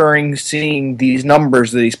reassuring seeing these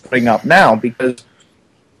numbers that he's putting up now, because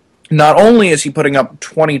not only is he putting up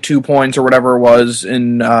 22 points or whatever it was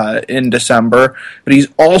in December, but he's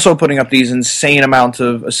also putting up these insane amounts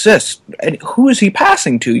of assists. And who is he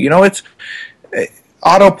passing to? It's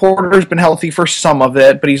Otto Porter's been healthy for some of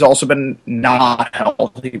it, but he's also been not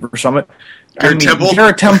healthy for some of it.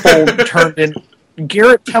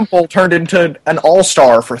 Garrett Temple turned into an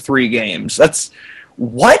all-star for 3 games. That's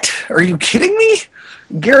what? Are you kidding me?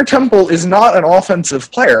 Garrett Temple is not an offensive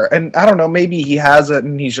player, and I don't know, maybe he has it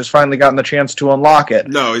and he's just finally gotten the chance to unlock it.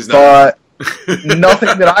 No, he's not. But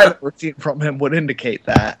nothing that I've ever seen from him would indicate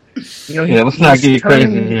that. Let's not get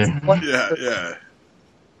crazy here. Yeah.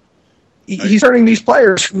 He's turning these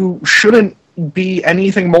players who shouldn't be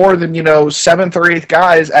anything more than 7th or 8th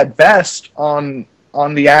guys at best on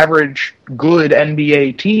the average good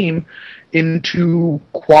NBA team into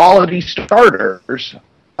quality starters,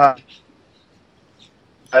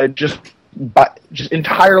 just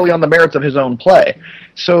entirely on the merits of his own play.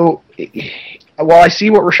 So while I see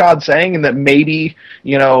what Rashad's saying and that maybe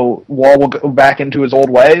Wall will go back into his old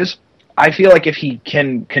ways, I feel like if he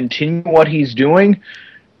can continue what he's doing,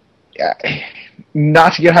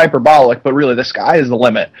 not to get hyperbolic, but really the sky is the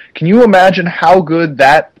limit. Can you imagine how good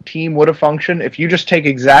that team would have functioned if you just take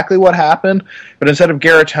exactly what happened, but instead of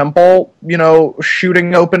Garrett Temple,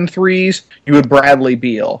 shooting open threes, you would Bradley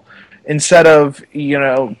Beal. Instead of,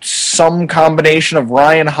 some combination of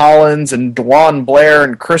Ryan Hollins and DeJuan Blair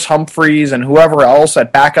and Chris Humphreys and whoever else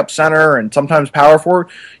at backup center and sometimes power forward,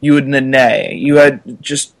 you had Nene. You had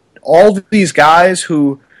just all these guys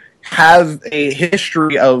who have a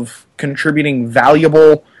history of contributing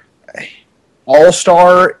valuable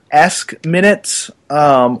all-star-esque minutes,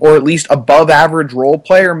 or at least above-average role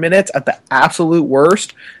player minutes at the absolute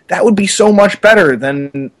worst. That would be so much better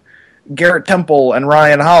than Garrett Temple and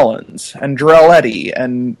Ryan Hollins and Jarrell Eddy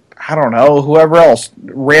and, I don't know, whoever else.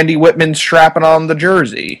 Randy Whitman strapping on the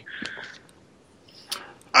jersey.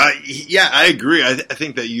 Yeah, I agree. I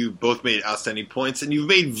think that you both made outstanding points, and you've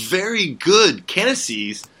made very good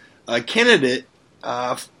candidacies,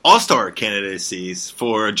 all-star candidacies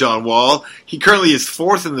for John Wall. He currently is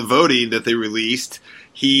 4th in the voting that they released.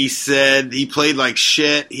 He said he played like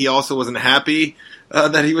shit. He also wasn't happy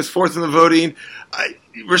that he was 4th in the voting.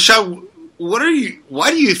 Rashad,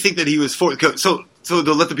 why do you think that he was 4th? So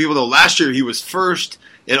to let the people know, last year he was 1st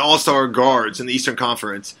in all-star guards in the Eastern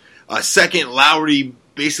Conference. Second, Lowry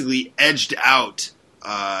basically edged out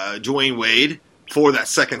Dwayne Wade for that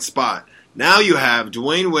second spot. Now you have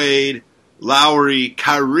Dwayne Wade, Lowry,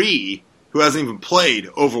 Kyrie, who hasn't even played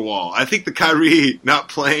over Wall. I think the Kyrie not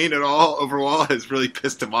playing at all over Wall has really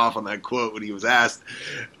pissed him off on that quote when he was asked.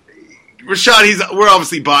 Rashad, we're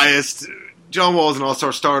obviously biased. John Wall is an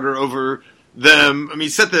all-star starter over them. I mean,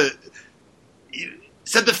 set the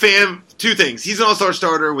fan, 2 things. He's an all-star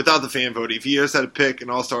starter without the fan voting. If you just had to pick an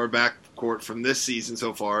all-star backcourt from this season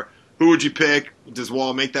so far, who would you pick? Does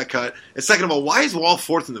Wall make that cut? And second of all, why is Wall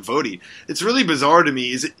 4th in the voting? It's really bizarre to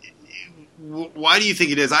me. why do you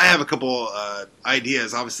think it is? I have a couple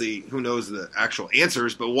ideas. Obviously, who knows the actual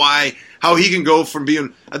answers, but how he can go from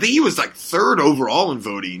being, I think he was like third overall in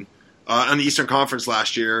voting on the Eastern Conference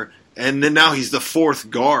last year, and then now he's the fourth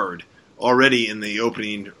guard already in the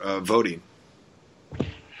opening voting.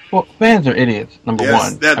 Well, fans are idiots, number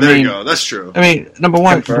one. There you go. That's true. I mean, number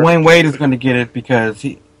one, Dwayne Wade is going to get it because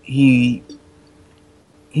he's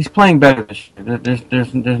playing better this year.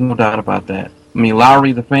 There's no doubt about that. I mean,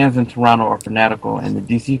 Lowry, the fans in Toronto are fanatical, and the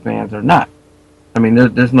DC fans are not. I mean,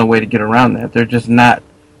 there's no way to get around that. They're just not.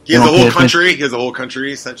 He has a whole country. He has a whole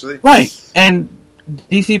country, essentially. Right. And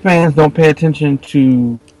DC fans don't pay attention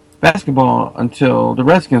to basketball until the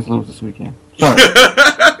Redskins lose this weekend. Sorry.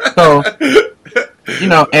 So,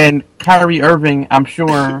 and Kyrie Irving, I'm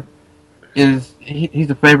sure, he's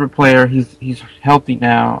a favorite player. He's healthy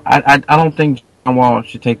now. I don't think John Wall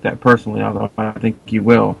should take that personally, although I think he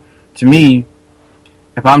will. To me,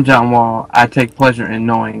 if I'm John Wall, I take pleasure in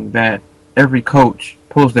knowing that every coach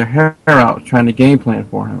pulls their hair out trying to game plan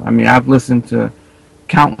for him. I mean, I've listened to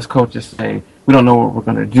countless coaches say, we don't know what we're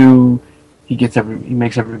going to do. He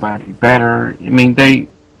makes everybody better. I mean, they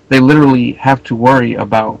literally have to worry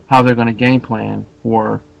about how they're going to game plan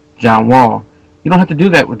for John Wall. You don't have to do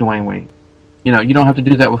that with Dwayne Wade. You don't have to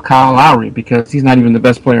do that with Kyle Lowry because he's not even the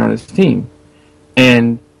best player on his team.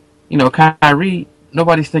 And, Kyrie,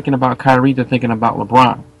 nobody's thinking about Kyrie, they're thinking about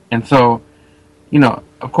LeBron. And so,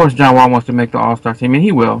 of course John Wall wants to make the All-Star team, and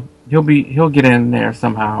he will. He'll get in there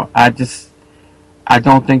somehow. I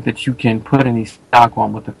don't think that you can put any stock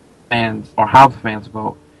on what the fans or how the fans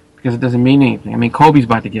vote because it doesn't mean anything. I mean, Kobe's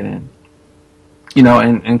about to get in.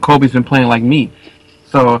 And Kobe's been playing like me.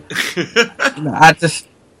 So,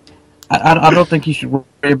 I don't think he should worry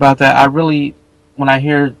about that. I really, when I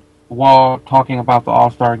hear Wall talking about the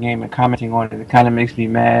All-Star game and commenting on it kind of makes me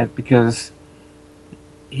mad because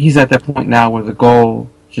he's at that point now where the goal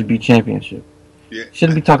should be championship. Yeah.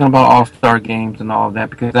 Shouldn't be talking about All-Star games and all of that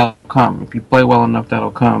because that'll come. If you play well enough,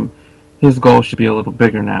 that'll come. His goal should be a little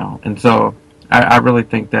bigger now. And so I really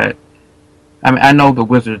think that, I know the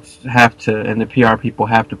Wizards have to, and the PR people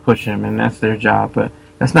have to push him, and that's their job, but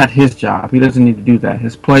that's not his job. He doesn't need to do that.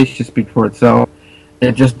 His play should speak for itself.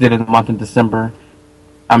 It just did in the month of December.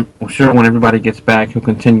 I'm sure when everybody gets back, he'll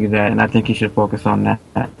continue that, and I think he should focus on that.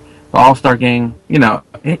 The All-Star game,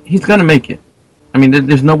 he's going to make it. I mean,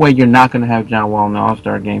 there's no way you're not going to have John Wall in the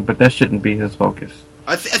All-Star game, but that shouldn't be his focus.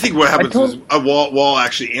 I think what happens is Wall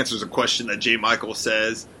actually answers a question that J. Michael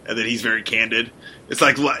says, and then he's very candid. It's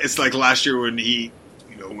like last year when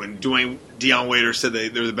when Deion Waiters said they're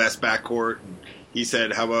the best backcourt, and he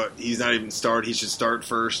said, "How about he's not even start? He should start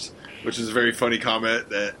first," which is a very funny comment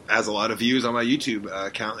that has a lot of views on my YouTube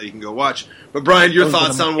account that you can go watch. But Brian, your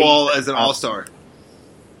thoughts on Wall as an All-Star?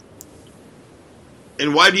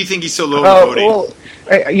 And why do you think he's so low in the voting?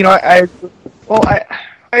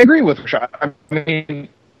 I agree with Rashad. I mean,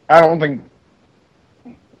 I don't think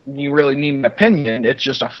you really need an opinion. It's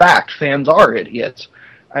just a fact. Fans are idiots.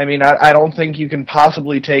 I mean, I don't think you can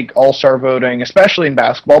possibly take all-star voting, especially in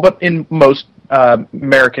basketball, but in most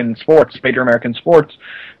American sports, major American sports,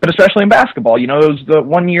 but especially in basketball. It was the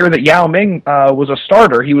one year that Yao Ming was a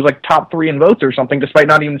starter. He was like top 3 in votes or something, despite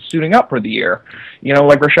not even suiting up for the year.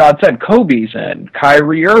 Like Rashad said, Kobe's in.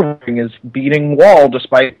 Kyrie Irving is beating Wall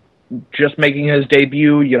despite just making his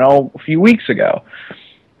debut, a few weeks ago.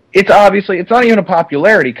 It's not even a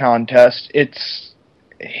popularity contest. It's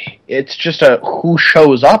just a who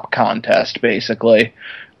shows up contest, basically.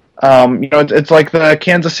 It's like the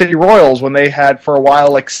Kansas City Royals when they had for a while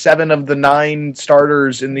like 7 of the 9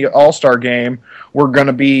 starters in the All-Star game were going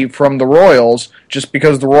to be from the Royals just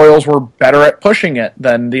because the Royals were better at pushing it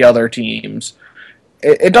than the other teams.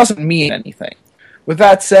 It doesn't mean anything. With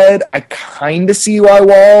that said, I kind of see why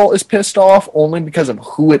Wall is pissed off, only because of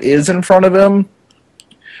who it is in front of him.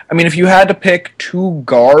 I mean, if you had to pick 2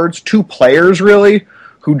 players really,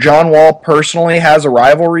 who John Wall personally has a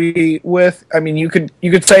rivalry with, I mean, you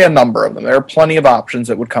could say a number of them. There are plenty of options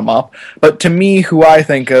that would come up. But to me, who I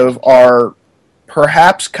think of are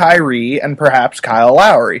perhaps Kyrie and perhaps Kyle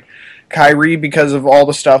Lowry. Kyrie because of all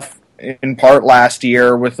the stuff in part last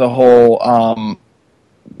year with the whole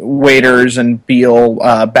Waiters and Beal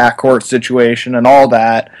backcourt situation and all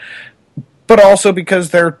that, but also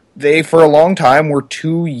because they for a long time were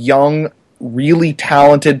 2 young, really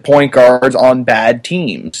talented point guards on bad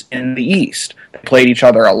teams in the East. They played each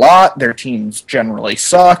other a lot. Their teams generally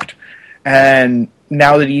sucked, and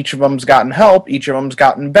now that each of them's gotten help, each of them's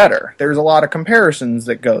gotten better. There's a lot of comparisons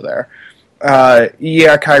that go there.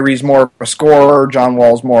 Kyrie's more of a scorer. John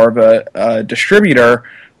Wall's more of a distributor,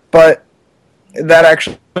 but that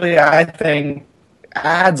actually, I think,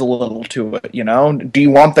 adds a little to it, you know? Do you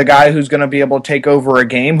want the guy who's going to be able to take over a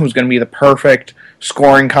game, who's going to be the perfect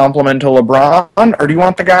scoring complement to LeBron, or do you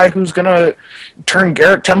want the guy who's going to turn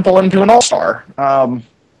Garrett Temple into an all-star? And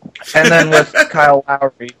then with Kyle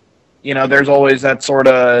Lowry, you know, there's always that sort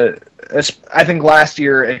of... I think last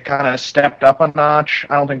year it kind of stepped up a notch.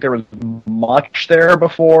 I don't think there was much there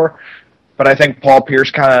before, but I think Paul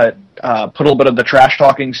Pierce kind of put a little bit of the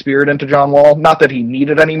trash-talking spirit into John Wall. Not that he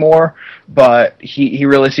needed any more, but he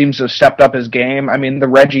really seems to have stepped up his game. I mean, the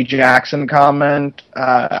Reggie Jackson comment,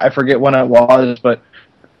 I forget when it was, but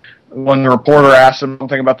when the reporter asked him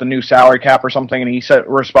something about the new salary cap or something, and he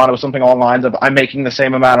responded with something along the lines of, I'm making the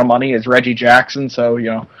same amount of money as Reggie Jackson, so, you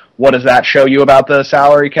know, what does that show you about the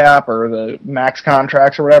salary cap or the max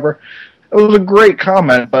contracts or whatever? It was a great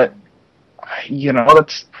comment, but, you know,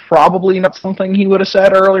 that's probably not something he would have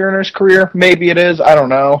said earlier in his career. Maybe it is. I don't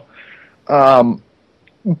know.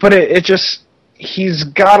 But it just, he's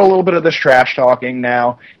got a little bit of this trash talking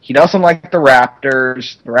now. He doesn't like the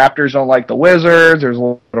Raptors. The Raptors don't like the Wizards. There's a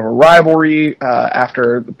little bit of a rivalry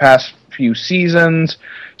after the past few seasons.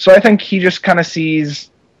 So I think he just kind of sees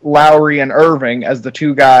Lowry and Irving as the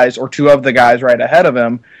two guys, or two of the guys right ahead of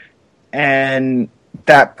him, and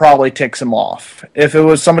that probably ticks him off. If it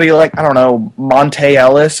was somebody like, I don't know, Monte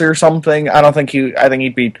Ellis or something, I think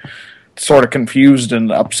he'd be sort of confused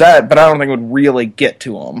and upset, but I don't think it would really get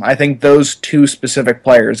to him. I think those two specific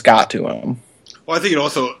players got to him. Well, I think it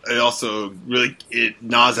also really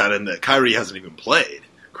gnaws at him that Kyrie hasn't even played,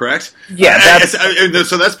 correct? Yeah.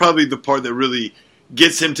 So that's probably the part that really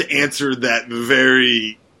gets him to answer that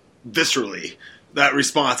very viscerally, that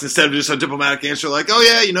response, instead of just a diplomatic answer like, oh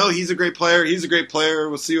yeah, you know, he's a great player,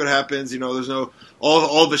 we'll see what happens, you know, there's no,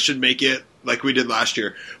 all of us should make it like we did last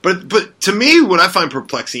year. But to me, what I find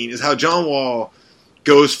perplexing is how John Wall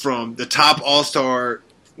goes from the top all-star,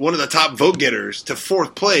 one of the top vote getters, to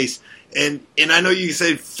fourth place, and I know you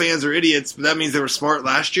say fans are idiots, but that means they were smart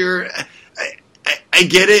last year. I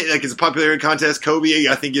get it, like it's a popularity contest. Kobe,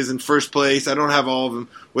 I think, is in first place. I don't have all of them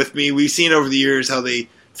with me. We've seen over the years how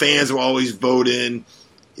fans will always vote in,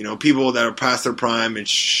 you know, people that are past their prime and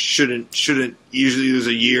shouldn't usually lose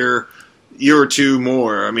a year or two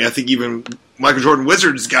more. I mean, I think even Michael Jordan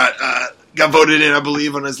Wizards got voted in, I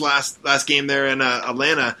believe, on his last game there in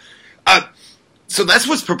Atlanta. So that's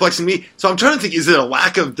what's perplexing me. So I'm trying to think: is it a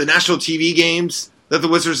lack of the national TV games that the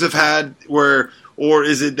Wizards have had, or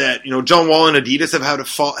is it that, you know, John Wall and Adidas have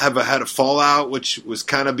had a fallout, which was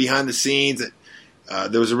kind of behind the scenes?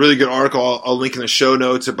 There was a really good article I'll link in the show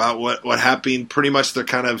notes about what happened. Pretty much they're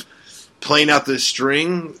kind of playing out the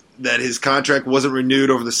string that his contract wasn't renewed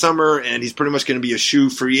over the summer, and he's pretty much going to be a shoe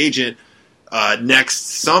free agent next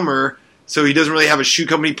summer. So he doesn't really have a shoe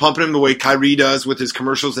company pumping him the way Kyrie does with his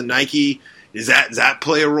commercials and Nike. Does that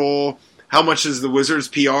play a role? How much has the Wizards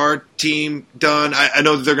PR team done? I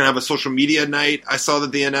know that they're going to have a social media night. I saw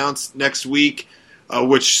that they announced next week,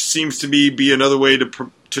 which seems to me be another way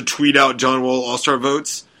to tweet out John Wall All-Star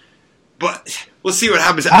votes. But we'll see what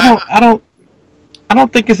happens. I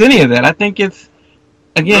don't think it's any of that. I think it's,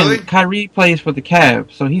 again, really? Kyrie plays for the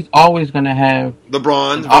Cavs, so he's always going to have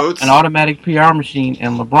LeBron votes, an automatic PR machine,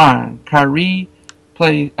 and LeBron.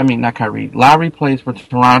 Lowry plays for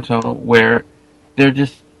Toronto, where they're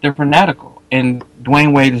fanatical, and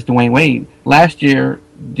Dwayne Wade is Dwayne Wade. Last year,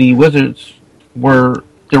 the Wizards their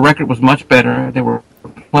record was much better. They were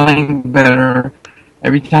playing better.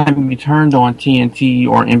 Every time you turned on TNT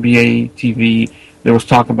or NBA TV, there was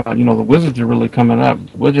talk about, you know, the Wizards are really coming up.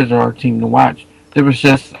 The Wizards are our team to watch. There was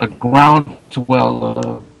just a groundswell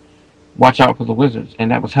of watch out for the Wizards, and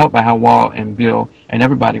that was helped by how Wall and Bill and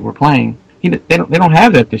everybody were playing. They don't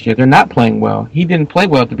have that this year. They're not playing well. He didn't play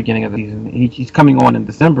well at the beginning of the season. He's coming on in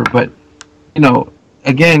December, but, you know,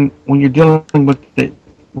 again, when you're dealing with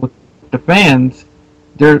the fans,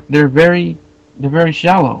 they're very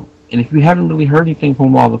shallow. And if you haven't really heard anything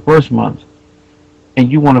from Wall the first month,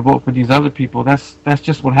 and you want to vote for these other people, that's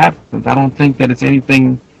just what happens. I don't think that it's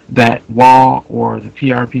anything that Wall or the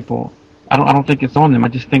PR people, I don't think it's on them. I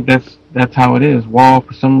just think that's how it is. Wall,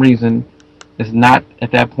 for some reason, is not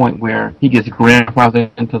at that point where he gets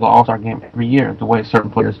grandfathered into the All-Star game every year, the way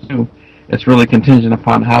certain players do. It's really contingent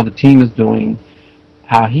upon how the team is doing,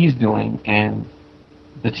 how he's doing, and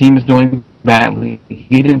the team is doing badly.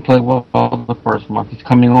 He didn't play well the first month. He's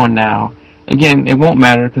coming on now. Again, it won't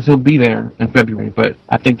matter because he'll be there in February, but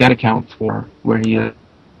I think that accounts for where he is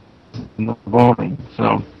in the voting.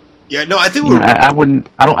 So, yeah, no, I think I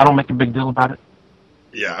don't make a big deal about it.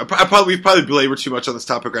 Yeah, we've probably belabored too much on this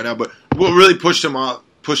topic right now, but what really pushed him off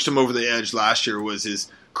pushed him over the edge last year was his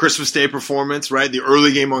Christmas Day performance, right? The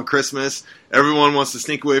early game on Christmas. Everyone wants to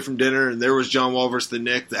sneak away from dinner, and there was John Wall versus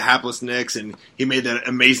the hapless Knicks, and he made that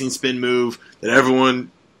amazing spin move that everyone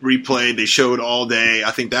replayed. They showed all day.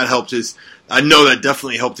 I think that helped I know that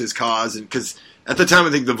definitely helped his cause, and because at the time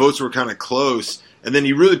I think the votes were kind of close, and then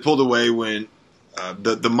he really pulled away when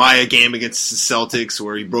the Maya game against the Celtics,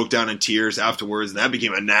 where he broke down in tears afterwards, and that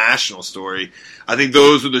became a national story. I think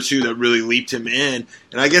those were the two that really leaped him in,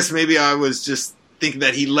 and I guess maybe I was just thinking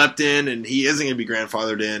that he leapt in and he isn't going to be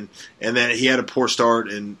grandfathered in, and that he had a poor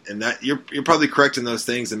start, and that you're probably correct in those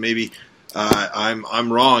things, and maybe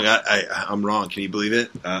I'm wrong. I'm wrong. Can you believe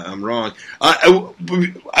it? I'm wrong. I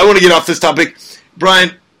want to get off this topic,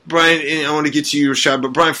 Brian. I want to get to you, Rashad,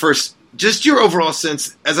 but Brian first. Just your overall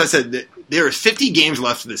sense. As I said, there are 50 games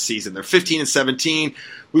left this season. They're 15 and 17.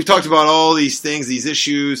 We've talked about all these things, these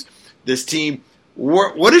issues, this team.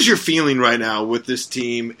 What is your feeling right now with this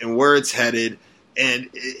team and where it's headed? And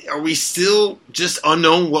are we still just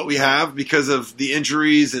unknown what we have because of the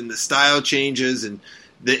injuries and the style changes and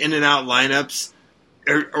the in and out lineups?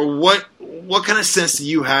 Or what kind of sense do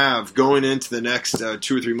you have going into the next 2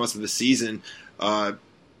 or 3 months of the season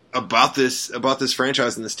about this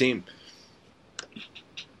franchise and this team?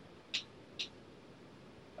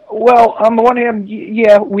 Well, on the one hand,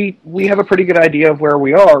 yeah, we have a pretty good idea of where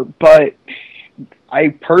we are, but I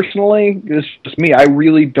personally, this is just me, I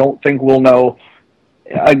really don't think we'll know.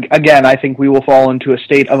 Again, I think we will fall into a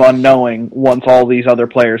state of unknowing once all these other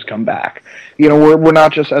players come back. We're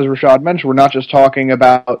not just, as Rashad mentioned, we're not just talking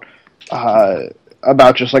about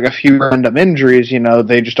just like a few random injuries.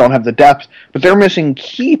 They just don't have the depth, but they're missing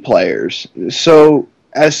key players. So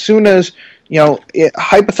as soon as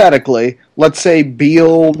hypothetically, let's say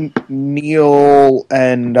Beal, Neal,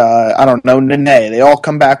 and Nene, they all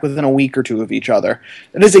come back within a week or two of each other.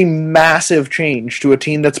 That is a massive change to a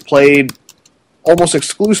team that's played almost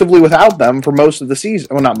exclusively without them for most of the season.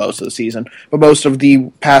 Well, not most of the season, but most of the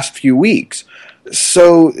past few weeks.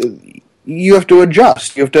 So you have to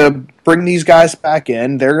adjust. You have to bring these guys back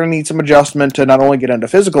in. They're going to need some adjustment to not only get into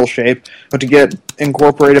physical shape, but to get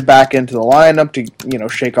incorporated back into the lineup, to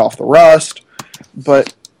shake off the rust.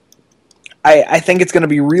 But I think it's going to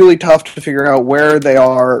be really tough to figure out where they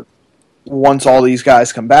are once all these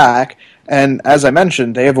guys come back. And as I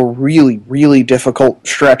mentioned, they have a really, really difficult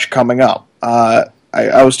stretch coming up.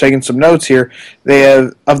 I was taking some notes here. They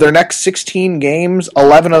have, of their next 16 games,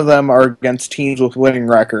 11 of them are against teams with winning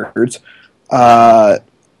records.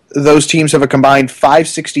 Those teams have a combined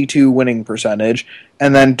 .562 winning percentage.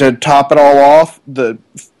 And then to top it all off, the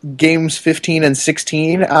games 15 and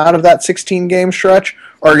 16 out of that 16-game stretch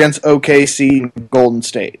are against OKC and Golden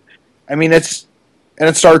State. I mean, it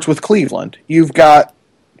starts with Cleveland. You've got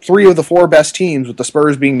 3 of the 4 best teams, with the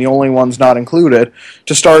Spurs being the only ones not included,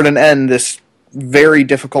 to start and end this very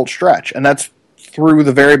difficult stretch, and that's through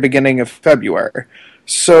the very beginning of February.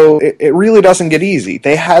 So it really doesn't get easy.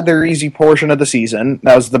 They had their easy portion of the season.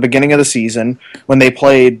 That was the beginning of the season when they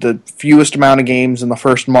played the fewest amount of games in the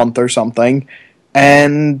first month or something,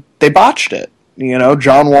 and they botched it.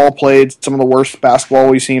 John Wall played some of the worst basketball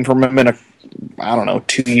we've seen from him in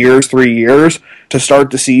 2 years, 3 years to start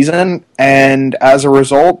the season, and as a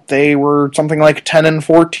result, they were something like 10 and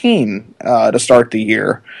 14 to start the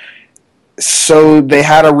year. So they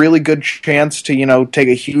had a really good chance to, take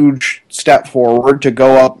a huge step forward, to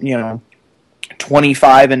go up,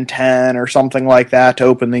 25 and 10 or something like that to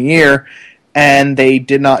open the year, and they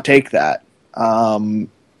did not take that. I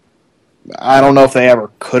don't know if they ever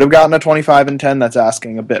could have gotten a 25 and 10. That's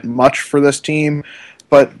asking a bit much for this team,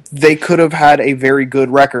 but they could have had a very good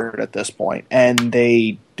record at this point, and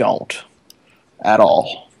they don't at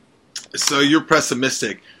all. So you're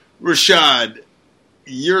pessimistic. Rashad,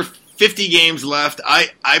 you're 50 games left.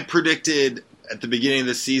 I predicted at the beginning of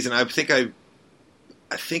the season, I think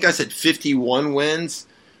I said 51 wins,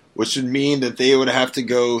 which would mean that they would have to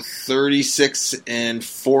go 36 and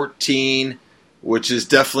 14, which is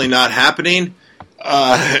definitely not happening.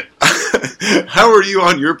 How are you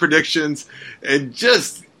on your predictions? And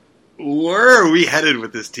just where are we headed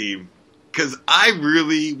with this team? Because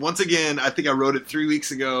once again, I think I wrote it 3 weeks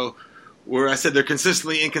ago where I said they're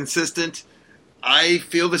consistently inconsistent. I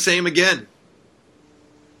feel the same again.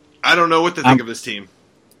 I don't know what to think of this team.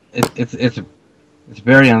 It's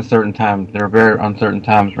very uncertain times. There are very uncertain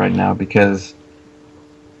times right now because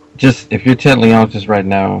just if you're Ted Leonsis right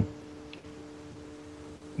now,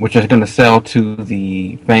 which is going to sell to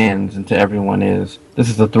the fans and to everyone, is this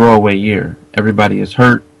is a throwaway year. Everybody is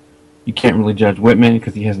hurt. You can't really judge Whitman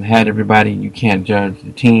because he hasn't had everybody. You can't judge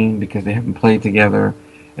the team because they haven't played together.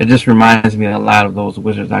 It just reminds me a lot of those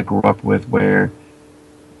Wizards I grew up with, where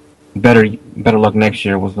better luck next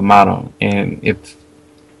year was the motto, and it's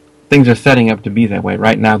things are setting up to be that way.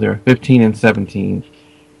 Right now, they're 15 and 17.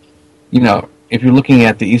 If you're looking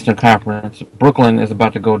at the Eastern Conference, Brooklyn is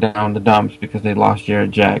about to go down the dumps because they lost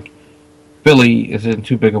Jared Jack. Philly is in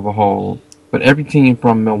too big of a hole, but every team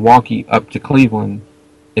from Milwaukee up to Cleveland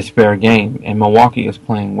is fair game, and Milwaukee is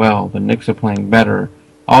playing well. The Knicks are playing better.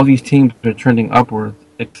 All these teams are trending upwards,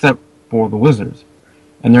 except for the Wizards,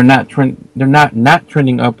 and they're not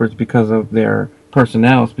trending upwards because of their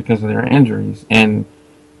personnel. It's because of their injuries. And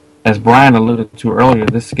as Brian alluded to earlier,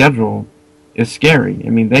 this schedule is scary. I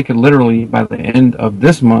mean, they could literally, by the end of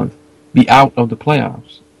this month, be out of the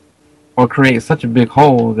playoffs, or create such a big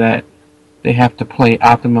hole that they have to play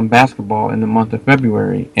optimum basketball in the month of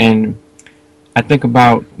February. And I think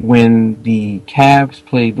about when the Cavs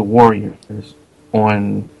played the Warriors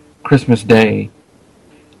on Christmas Day,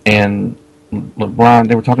 and LeBron,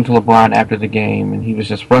 they were talking to LeBron after the game, and he was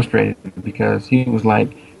just frustrated because he was like,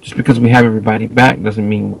 just because we have everybody back doesn't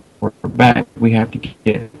mean we're back. We have to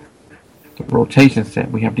get the rotation set.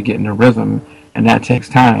 We have to get in a rhythm, and that takes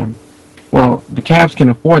time. Well, the Cavs can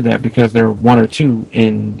afford that because they're 1 or 2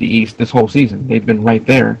 in the East this whole season. They've been right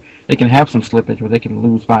there. They can have some slippage where they can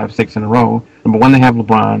lose 5, 6 in a row. Number one, they have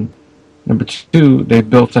LeBron. Number two, they've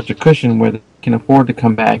built such a cushion where they can afford to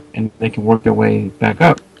come back and they can work their way back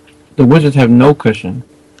up. The Wizards have no cushion.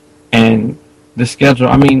 And the schedule,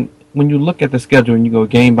 I mean, when you look at the schedule and you go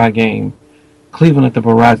game by game, Cleveland at the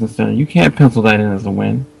Verizon Center, you can't pencil that in as a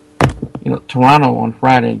win. Toronto on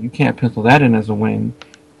Friday, you can't pencil that in as a win.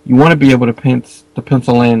 You want to be able to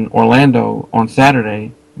pencil in Orlando on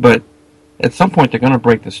Saturday, but at some point they're going to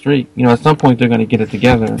break the streak. At some point they're going to get it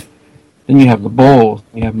together. Then you have the Bulls,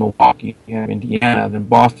 you have Milwaukee, you have Indiana, then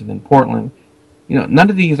Boston, then Portland. None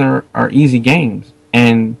of these are easy games,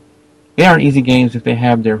 and they aren't easy games if they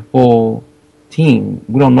have their full team.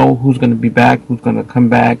 We don't know who's going to be back, who's going to come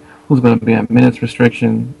back, who's going to be on minutes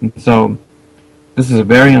restriction, and so this is a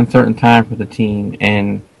very uncertain time for the team,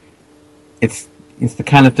 and it's the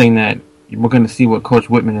kind of thing that we're going to see what Coach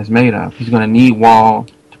Whitman is made of. He's going to need Wall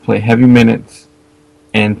to play heavy minutes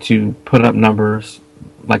and to put up numbers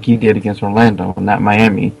like he did against Orlando, not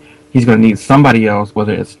Miami. He's going to need somebody else,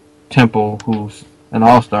 whether it's Temple, who's an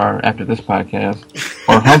all-star after this podcast,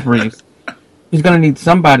 or Humphreys. He's going to need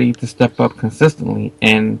somebody to step up consistently,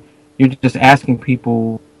 and you're just asking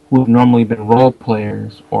people who have normally been role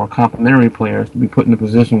players or complementary players to be put in a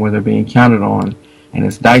position where they're being counted on, and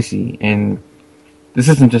it's dicey. And this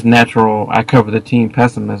isn't just natural, I cover the team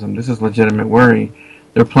pessimism. This is legitimate worry.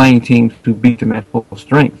 They're playing teams to beat them at full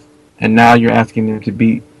strength. And now you're asking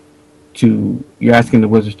the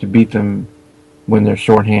Wizards to beat them when they're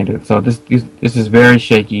shorthanded. So this is very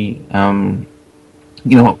shaky.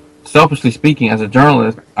 Selfishly speaking, as a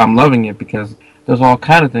journalist, I'm loving it because there's all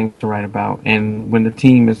kind of things to write about. And when the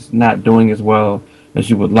team is not doing as well as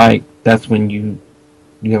you would like, that's when you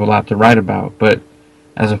have a lot to write about. But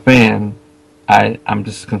as a fan, I'm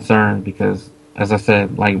just concerned because, as I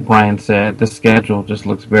said, like Brian said, the schedule just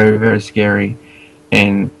looks very, very scary.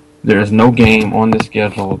 And there is no game on the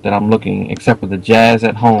schedule that I'm looking, except for the Jazz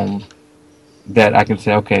at home, that I can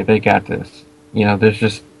say, okay, they got this.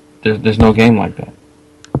 There's no game like that.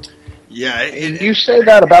 Yeah. You say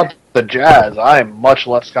that about the Jazz. I'm much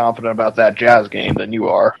less confident about that Jazz game than you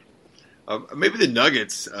are. Maybe the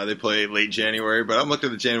Nuggets, they play late January, but I'm looking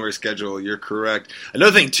at the January schedule. You're correct.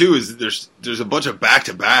 Another thing, too, is there's a bunch of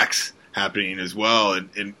back-to-backs happening as well.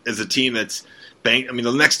 And as a team that's banked, I mean,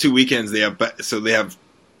 the next 2 weekends, they have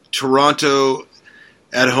Toronto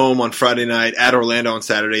at home on Friday night, at Orlando on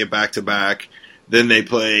Saturday, a back-to-back. Then they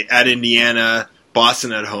play at Indiana,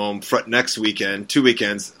 Boston at home next weekend, 2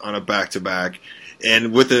 weekends on a back-to-back.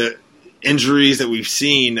 And with the injuries that we've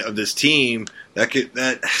seen of this team, that could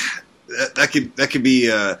be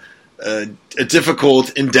a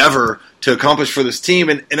difficult endeavor to accomplish for this team.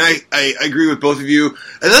 And I agree with both of you.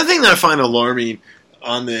 Another thing that I find alarming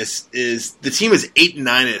on this is the team is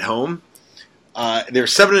 8-9 at home. They're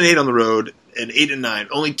 7-8 on the road and 8-9.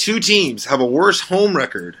 Only 2 teams have a worse home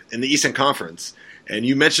record in the Eastern Conference, and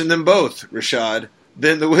you mentioned them both, Rashad,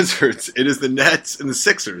 than the Wizards. It is the Nets and the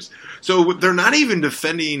Sixers. So they're not even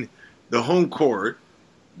defending the home court.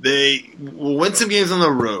 They will win some games on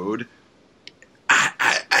the road.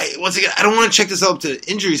 Once again, I don't want to check this up to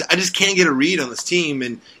injuries. I just can't get a read on this team.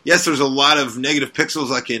 And yes, there's a lot of negative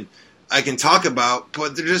pixels I can talk about,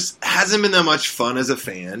 but there just hasn't been that much fun as a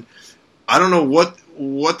fan. I don't know what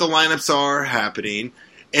the lineups are happening,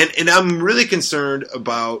 and I'm really concerned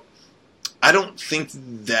about. I don't think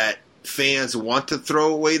that fans want to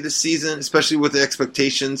throw away this season, especially with the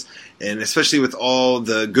expectations and especially with all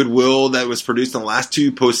the goodwill that was produced in the last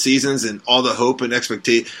two postseasons and all the hope and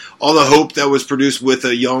all the hope that was produced with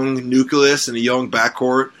a young nucleus and a young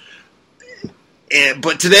backcourt.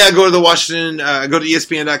 But today I go to I go to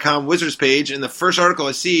ESPN.com Wizards page, and the first article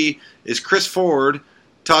I see is Chris Ford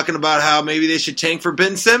talking about how maybe they should tank for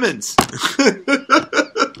Ben Simmons in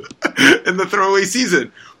the throwaway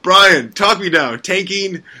season. Brian, talk me down.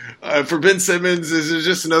 Tanking for Ben Simmons is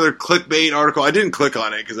just another clickbait article. I didn't click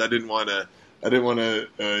on it because I didn't want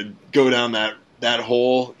to go down that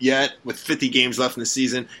hole yet. With 50 games left in the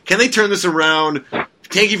season, can they turn this around?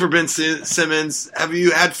 Tanking for Ben Simmons. Have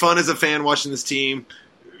you had fun as a fan watching this team?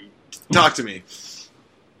 Talk to me.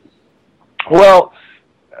 Well,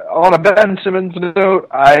 on a Ben Simmons note,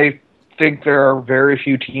 I think there are very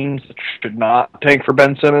few teams that should not tank for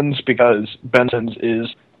Ben Simmons because Ben Simmons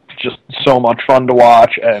is just so much fun to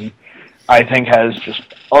watch and I think has just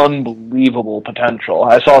unbelievable potential.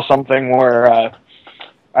 I saw something where I,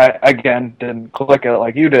 again, didn't click it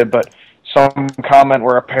like you did, but some comment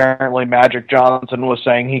where apparently Magic Johnson was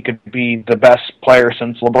saying he could be the best player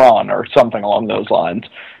since LeBron or something along those lines.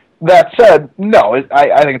 That said, no,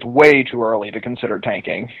 I think it's way too early to consider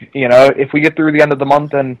tanking. You know, if we get through the end of the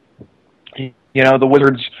month and, you know, the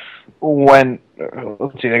Wizards,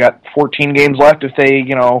 let's see, they got 14 games left. If they,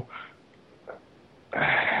 you know,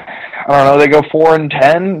 I don't know, they go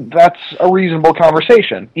 4-10, that's a reasonable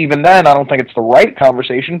conversation. Even then, I don't think it's the right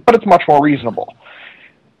conversation, but it's much more reasonable.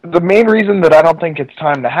 The main reason that I don't think it's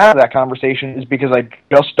time to have that conversation is because I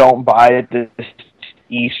just don't buy this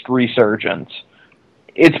East resurgence.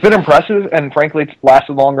 It's been impressive, and frankly, it's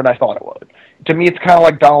lasted longer than I thought it would. To me, it's kind of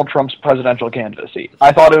like Donald Trump's presidential candidacy.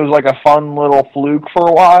 I thought it was like a fun little fluke for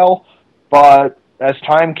a while, but as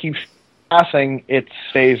time keeps passing, it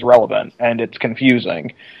stays relevant, and it's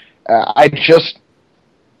confusing.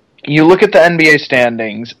 You look at the NBA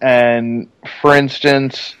standings, and for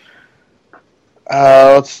instance,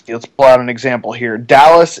 let's pull out an example here.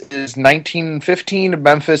 Dallas is 19-15,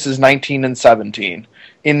 Memphis is 19-17.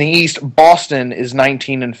 In the East, Boston is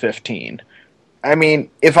 19-15. I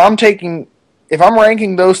mean, if I'm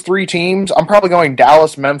ranking those three teams, I'm probably going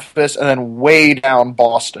Dallas, Memphis, and then way down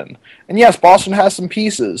Boston. And yes, Boston has some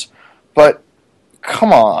pieces, but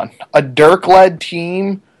come on, a Dirk-led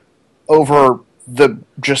team over the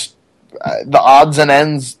odds and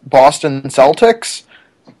ends Boston Celtics.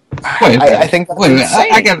 I think that's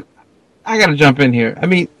insane. I got to jump in here. I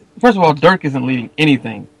mean, first of all, Dirk isn't leading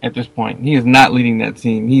anything at this point. He is not leading that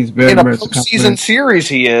team. He's very in a postseason series.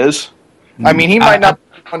 He is. I mean, he might not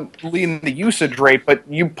be leading the usage rate, but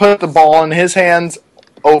you put the ball in his hands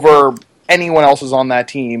over anyone else's on that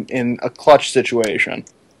team in a clutch situation.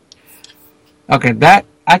 Okay, that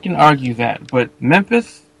I can argue that, but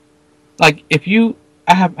Memphis, like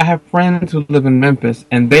I have friends who live in Memphis,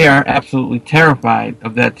 and they are absolutely terrified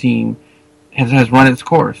of that team. Has run its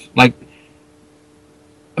course. Like,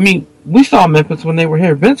 I mean, we saw Memphis when they were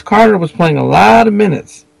here. Vince Carter was playing a lot of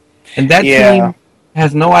minutes, and that team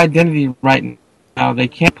has no identity right now. They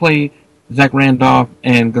can't play Zach Randolph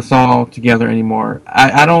and Gasol together anymore.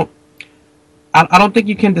 I don't think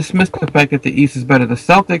you can dismiss the fact that the East is better. The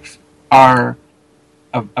Celtics are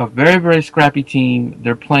a very, very scrappy team.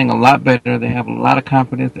 They're playing a lot better. They have a lot of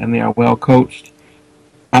confidence, and they are well coached.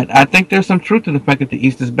 I think there's some truth to the fact that the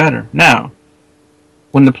East is better. Now,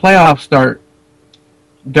 when the playoffs start,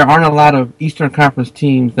 there aren't a lot of Eastern Conference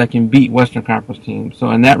teams that can beat Western Conference teams.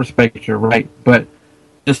 So in that respect, you're right. But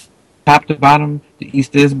just top to bottom, the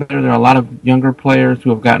East is better. There are a lot of younger players who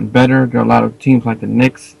have gotten better. There are a lot of teams like the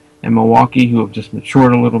Knicks and Milwaukee who have just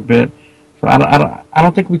matured a little bit. So I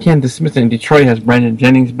don't think we can dismiss it. And Detroit has Brandon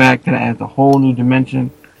Jennings back. That adds a whole new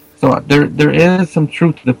dimension. So there is some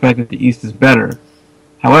truth to the fact that the East is better.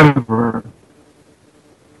 However,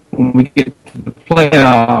 when we get to the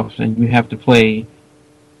playoffs and you have to play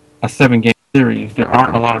a 7-game series, there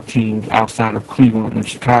aren't a lot of teams outside of Cleveland and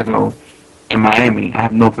Chicago and Miami. I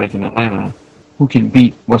have no faith in Atlanta who can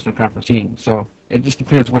beat Western Conference teams. So it just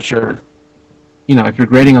depends what you're, if you're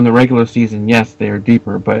grading on the regular season, yes, they are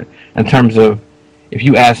deeper. But in terms of, if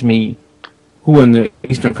you ask me who in the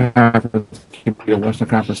Eastern Conference can beat a Western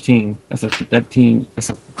Conference team, that's a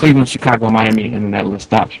Cleveland, Chicago, Miami, and that list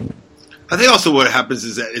stops for me. I think also what happens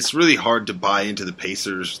is that it's really hard to buy into the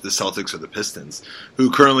Pacers, the Celtics, or the Pistons, who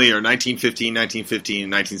currently are 19-15, 19-15,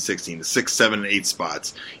 and 19-16, the 6, 7, and 8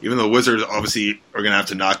 spots, even though the Wizards obviously are going to have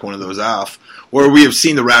to knock one of those off. Or we have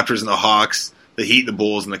seen the Raptors and the Hawks, the Heat, the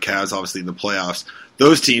Bulls, and the Cavs, obviously, in the playoffs.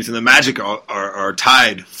 Those teams, and the Magic are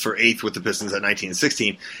tied for 8th with the Pistons at 19 and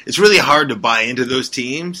 16. It's really hard to buy into those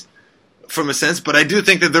teams from a sense, but I do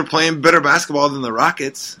think that they're playing better basketball than the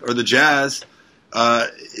Rockets or the Jazz.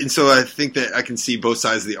 And so I think that I can see both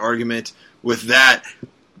sides of the argument with that.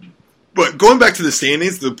 But going back to the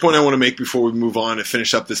standings, the point I want to make before we move on and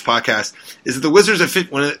finish up this podcast is that the Wizards are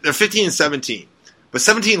they're 15 and 17, but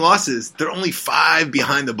 17 losses. They're only 5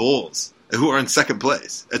 behind the Bulls, who are in second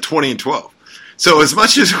place at 20 and 12. So as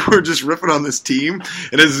much as we're just ripping on this team,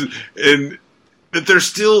 and that there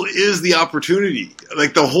still is the opportunity,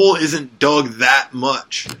 like the hole isn't dug that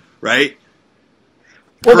much, right?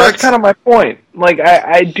 Well, that's kind of my point. Like,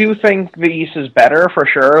 I do think the East is better for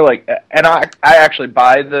sure. Like, and I actually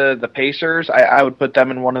buy the Pacers. I would put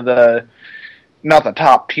them in one of the, not the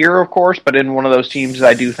top tier, of course, but in one of those teams that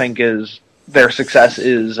I do think is their success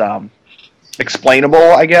is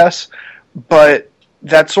explainable, I guess. But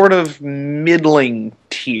that sort of middling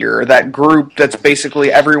tier, that group that's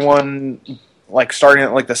basically everyone, like starting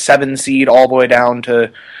at like the 7 seed all the way down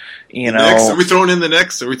to. You know, Knicks? Are we throwing in the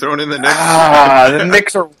Knicks? The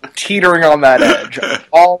Knicks are teetering on that edge.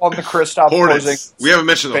 All on the Kristaps Hornets. Porzingis. We haven't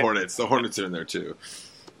mentioned the Hornets. The Hornets are in there too.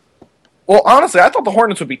 Well, honestly, I thought the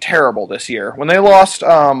Hornets would be terrible this year. When they lost,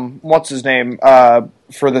 what's his name,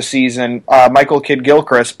 for the season, Michael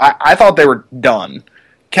Kidd-Gilchrist, I thought they were done.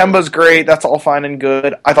 Kemba's great. That's all fine and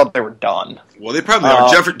good. I thought they were done. Well, they probably are.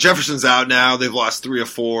 Jefferson's out now. They've lost 3 or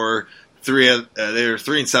 4. They were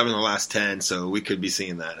 3 and 7 in the last 10, so we could be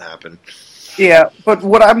seeing that happen. Yeah, but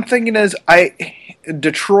what I'm thinking is,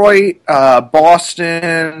 Detroit,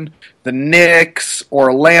 Boston, the Knicks,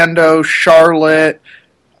 Orlando, Charlotte,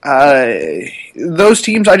 those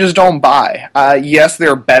teams I just don't buy. Yes,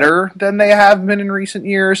 they're better than they have been in recent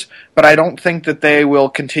years, but I don't think that they will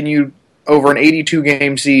continue over an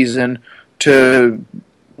 82-game season to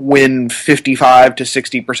win 55 to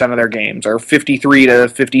 60% of their games, or 53 to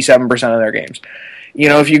 57% of their games. You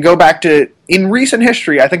know, if you go back to, in recent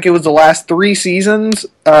history, I think it was the last 3 seasons,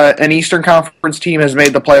 an Eastern Conference team has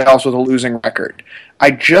made the playoffs with a losing record. I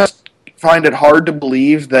just find it hard to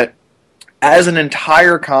believe that as an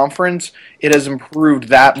entire conference, it has improved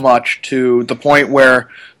that much to the point where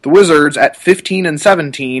the Wizards at 15 and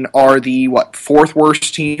 17 are the, 4th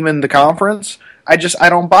worst team in the conference? I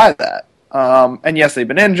don't buy that. And yes, they've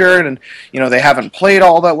been injured, and they haven't played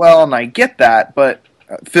all that well, and I get that. But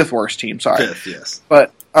 5th worst team, sorry. 5th, yes.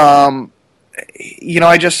 But I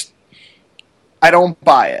don't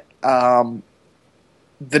buy it.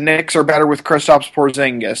 The Knicks are better with Kristaps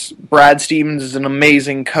Porzingis. Brad Stevens is an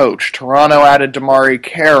amazing coach. Toronto added Damari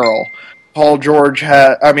Carroll.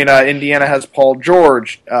 Indiana has Paul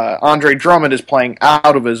George. Andre Drummond is playing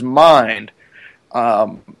out of his mind.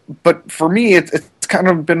 But for me, it's kind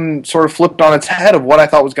of been sort of flipped on its head of what I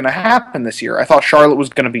thought was going to happen this year. I thought Charlotte was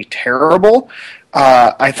going to be terrible.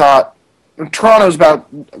 I thought Toronto's about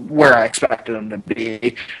where I expected them to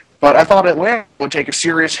be. But I thought Atlanta would take a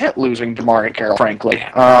serious hit losing Damari Carroll, frankly.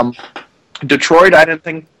 Detroit, I didn't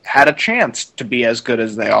think had a chance to be as good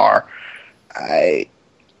as they are. I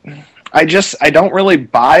don't really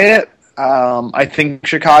buy it. I think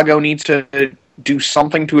Chicago needs to do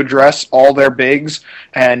something to address all their bigs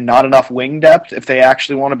and not enough wing depth if they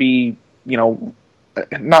actually want to be,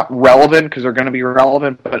 not relevant, because they're going to be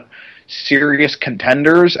relevant, but serious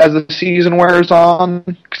contenders as the season wears on.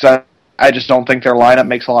 Because I just don't think their lineup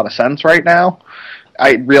makes a lot of sense right now.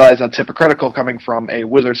 I realize that's hypocritical coming from a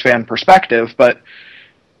Wizards fan perspective, but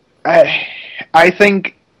I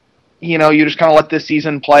think, you just kind of let this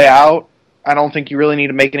season play out. I don't think you really need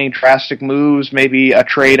to make any drastic moves. Maybe a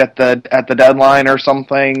trade at the deadline or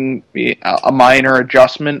something, a minor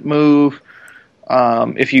adjustment move.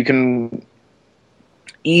 If you can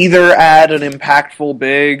either add an impactful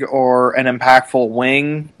big or an impactful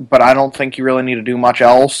wing, but I don't think you really need to do much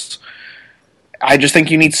else. I just think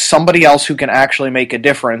you need somebody else who can actually make a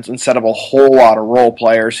difference instead of a whole lot of role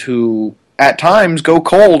players who at times go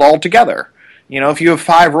cold altogether. If you have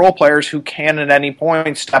 5 role players who can at any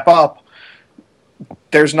point step up,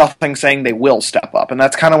 there's nothing saying they will step up. And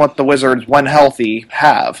that's kind of what the Wizards, when healthy,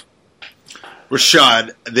 have.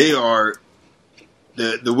 Rashad,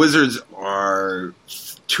 the Wizards are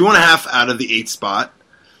 2.5 out of the 8th spot.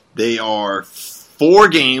 They are 4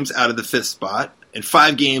 games out of the 5th spot and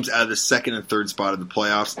 5 games out of the 2nd and 3rd spot of the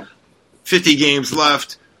playoffs. 50 games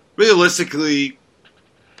left. Realistically,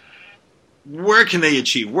 where can they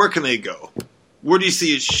achieve? Where can they go? Where do you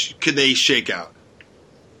see it? Could they shake out?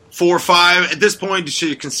 4 or 5 at this point?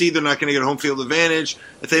 You can see they're not going to get a home field advantage.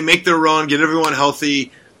 If they make their run, get everyone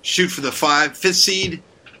healthy, shoot for the 5th seed,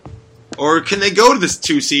 or can they go to this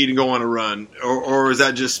 2 seed and go on a run? Or is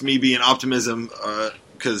that just me being optimism?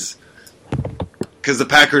 Because because the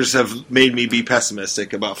Packers have made me be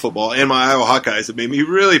pessimistic about football, and my Iowa Hawkeyes have made me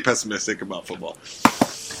really pessimistic about football.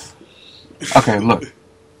 Okay, look.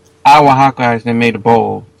 Iowa Hawkeyes, they made a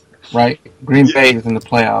bowl, right? Green Bay is in the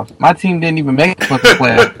playoffs. My team didn't even make the fucking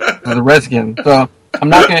playoffs for the Redskins, so I'm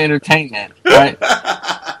not going to entertain that, right?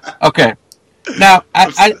 Okay. Now,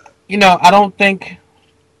 I don't think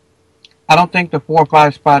the 4 or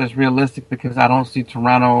 5 spot is realistic because I don't see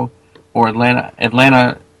Toronto or Atlanta.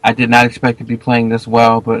 Atlanta, I did not expect to be playing this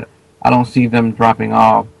well, but I don't see them dropping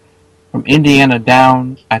off. From Indiana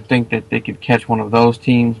down, I think that they could catch one of those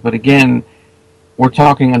teams, but again, we're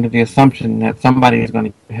talking under the assumption that somebody is going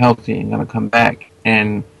to be healthy and going to come back.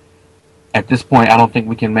 And at this point, I don't think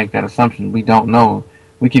we can make that assumption. We don't know.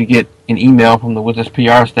 We could get an email from the Wizards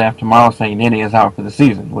PR staff tomorrow saying Nene is out for the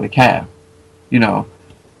season with a calf.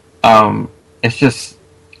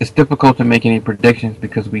 It's difficult to make any predictions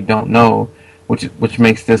because we don't know, which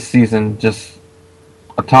makes this season just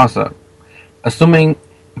a toss-up. Assuming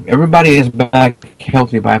everybody is back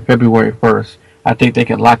healthy by February 1st, I think they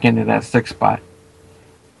could lock into that 6th spot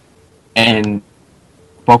and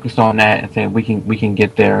focus on that and say we can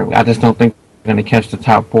get there. I just don't think they're going to catch the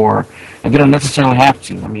top 4, and they don't necessarily have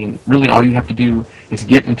to. I mean, really, all you have to do is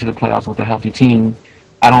get into the playoffs with a healthy team.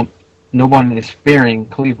 Nobody is fearing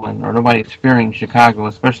Cleveland or nobody is fearing Chicago,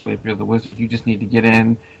 especially if you're the Wizards. You just need to get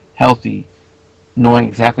in healthy, knowing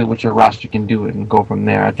exactly what your roster can do and go from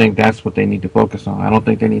there. I think that's what they need to focus on. I don't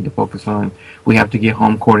think they need to focus on we have to get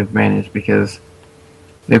home court advantage because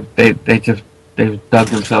they've dug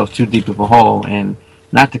themselves too deep of a hole, and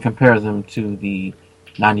not to compare them to the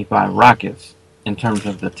 95 Rockets in terms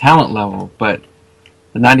of the talent level, but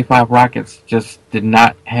the 95 Rockets just did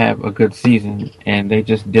not have a good season, and they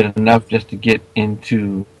just did enough just to get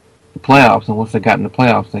into the playoffs, and once they got in the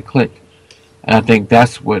playoffs, they clicked. And I think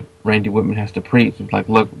that's what Randy Whitman has to preach. It's like,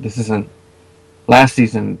 look, this isn't... Last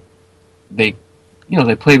season, they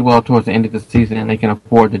played well towards the end of the season, and they can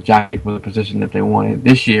afford to jockey for the position that they wanted.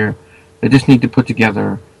 This year, they just need to put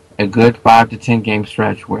together a good 5 to 10 game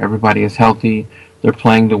stretch where everybody is healthy, they're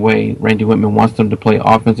playing the way Randy Whitman wants them to play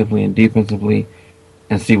offensively and defensively,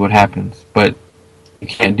 and see what happens. But you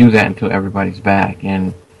can't do that until everybody's back.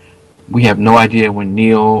 And we have no idea when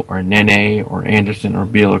Neal or Nene or Anderson or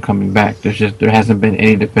Beal are coming back. There hasn't been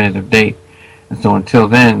any definitive date. And so until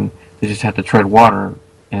then, they just have to tread water.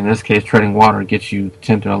 And in this case, treading water gets you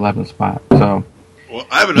 10th or 11th spot. So, well,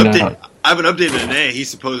 I have an update. I have an update on Nene. He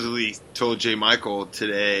supposedly told J. Michael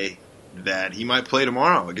today that he might play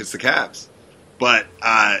tomorrow against the Cavs. But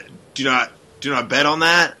do not bet on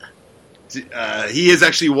that. He is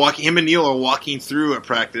actually walking. Him and Neal are walking through at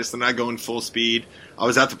practice. They're not going full speed. I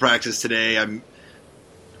was at the practice today. I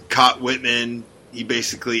caught Whitman. He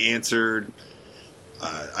basically answered.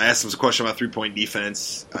 I asked him a question about 3-point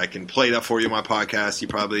defense. I can play that for you in my podcast. You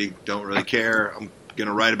probably don't really care. I'm going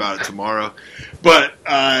to write about it tomorrow. But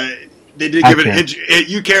they did give it.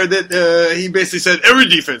 You care that he basically said every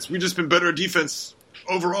defense. We've just been better at defense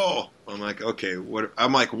overall. I'm like, okay, what?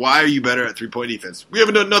 I'm like, why are you better at 3-point defense? We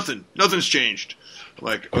haven't done nothing. Nothing's changed. I'm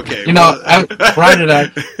like, okay. Brian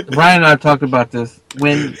and I talked about this.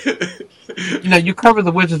 When you cover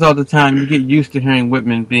the Wizards all the time, you get used to hearing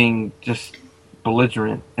Whitman being just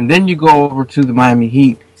belligerent, and then you go over to the Miami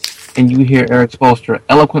Heat and you hear Eric Spoelstra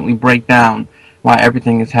eloquently break down why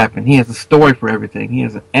everything has happened. He has a story for everything. He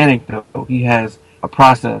has an anecdote. He has a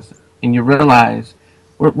process, and you realize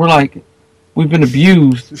we're like. We've been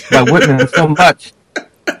abused by Whitman so much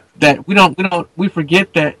that we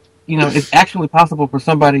forget that it's actually possible for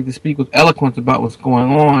somebody to speak with eloquence about what's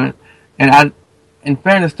going on. And in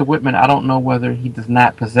fairness to Whitman, I don't know whether he does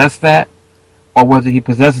not possess that or whether he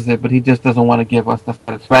possesses it, but he just doesn't want to give us the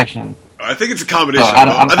satisfaction. I think it's a combination.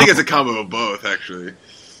 I think it's a combo of both, actually.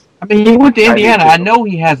 I mean, he went to Indiana. I know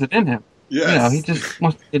he has it in him. Yes. He just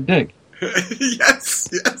wants to get dig. yes.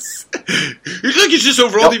 He's like, it's just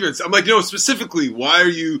overall defense. I'm like, no, specifically, why are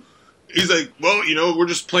you... He's like, well, we're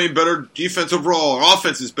just playing better defense overall. Our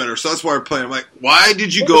offense is better, so that's why we're playing. I'm like, why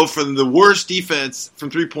did you go from the worst defense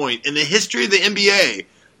from 3-point in the history of the NBA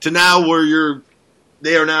to now where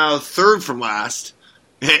they are now third from last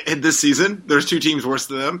this season? There's 2 teams worse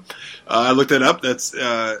than them. I looked that up. That's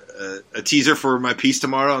a teaser for my piece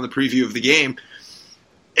tomorrow on the preview of the game.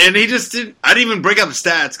 And he just didn't. I didn't even break out the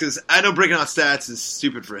stats because I know breaking out stats is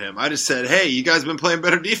stupid for him. I just said, "Hey, you guys have been playing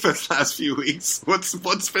better defense the last few weeks.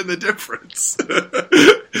 What's been the difference?"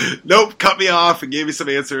 Nope, cut me off and gave me some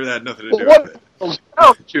answer that had nothing to do with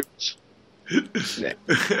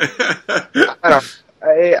it.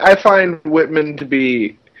 I find Whitman to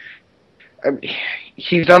be.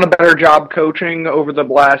 He's done a better job coaching over the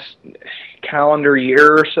last calendar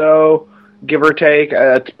year or so. give or take.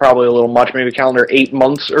 It's probably a little much, maybe calendar 8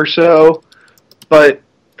 months or so. But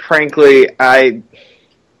frankly,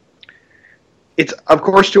 it's of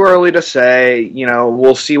course too early to say.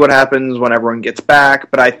 We'll see what happens when everyone gets back,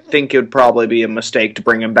 but I think it would probably be a mistake to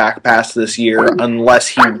bring him back past this year unless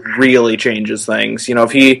he really changes things.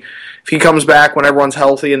 If he comes back when everyone's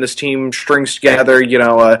healthy and this team strings together,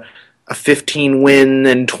 a 15 win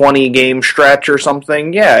and 20 game stretch or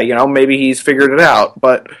something, maybe he's figured it out.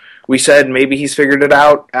 But we said maybe he's figured it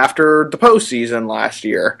out after the postseason last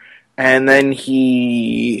year. And then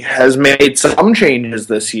he has made some changes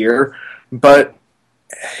this year. But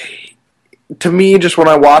to me, just when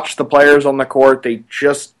I watch the players on the court, they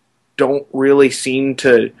just don't really seem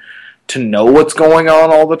to know what's going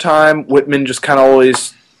on all the time. Whitman just kind of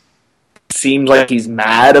always seems like he's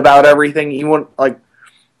mad about everything.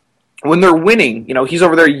 When they're winning, he's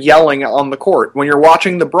over there yelling on the court. When you're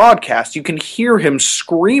watching the broadcast, you can hear him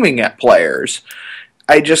screaming at players.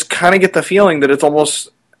 I just kind of get the feeling that it's almost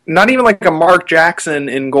not even like a Mark Jackson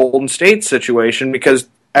in Golden State situation, because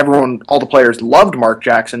all the players loved Mark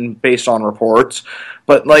Jackson based on reports.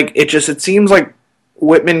 But it seems like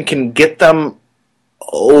Whitman can get them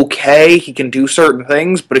okay. He can do certain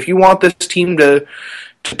things, but if you want this team to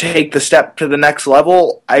take the step to the next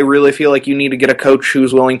level, I really feel like you need to get a coach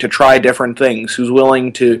who's willing to try different things, who's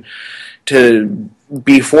willing to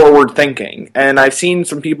be forward thinking. And I've seen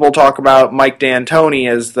some people talk about Mike D'Antoni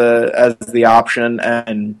as the option,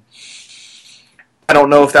 and I don't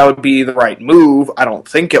know if that would be the right move. I don't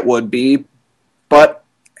think it would be, but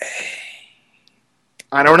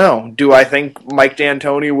I don't know. Do I think Mike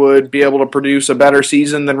D'Antoni would be able to produce a better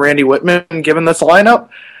season than Randy Whitman given this lineup?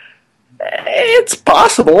 It's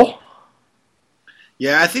possible.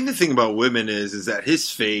 Yeah, I think the thing about Whitman is that his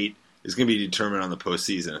fate is going to be determined on the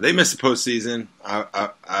postseason. If they miss the postseason,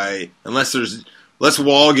 unless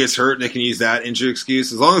Wall gets hurt, they can use that injury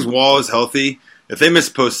excuse. As long as Wall is healthy, if they miss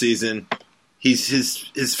postseason,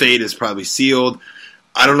 his fate is probably sealed.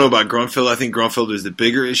 I don't know about Grunfeld. I think Grunfeld is the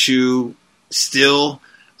bigger issue still.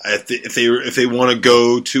 If they want to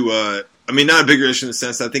go to not a bigger issue in the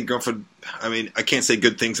sense that I think Grunfeld. I can't say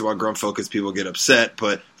good things about Grunfeld because people get upset,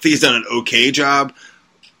 but I think he's done an okay job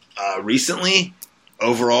recently.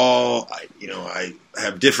 Overall, I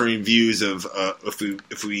have differing views of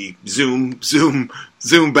if we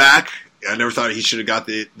zoom back. I never thought he should have got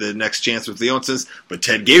the next chance with Leonsis, but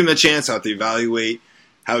Ted gave him the chance. I have to evaluate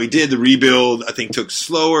how he did. The rebuild, I think, took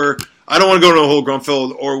slower. I don't want to go into a whole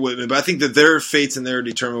Grunfeld or Whitman, but I think that their fates and their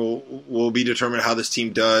will be determined how this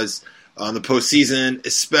team does on the postseason,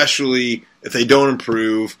 especially if they don't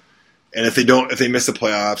improve and if they miss the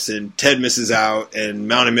playoffs and Ted misses out and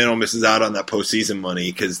Mountain Minnow misses out on that postseason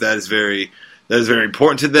money, because that is very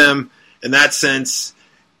important to them in that sense.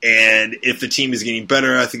 And if the team is getting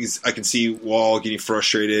better, I think I can see Wall getting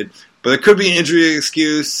frustrated. But it could be an injury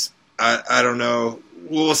excuse. I don't know.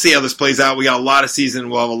 We'll see how this plays out. We got a lot of season.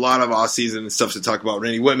 We'll have a lot of off-season and stuff to talk about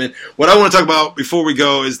Randy Whitman. What I want to talk about before we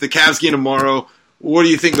go is the Cavs game tomorrow. What do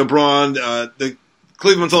you think, LeBron? The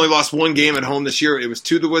Cleveland's only lost one game at home this year. It was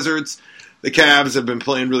to the Wizards. The Cavs have been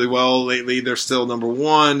playing really well lately. They're still number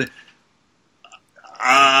one.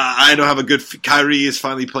 I don't have a good. Kyrie is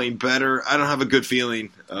finally playing better. I don't have a good feeling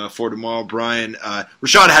for tomorrow, Brian.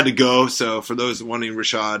 Rashad had to go, so for those wanting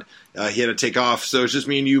Rashad, he had to take off. So it's just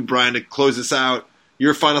me and you, Brian, to close this out.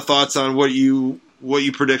 Your final thoughts on what you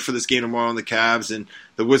predict for this game tomorrow on the Cavs and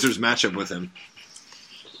the Wizards matchup with him.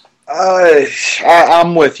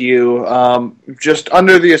 I'm with you. Just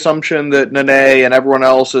under the assumption that Nene and everyone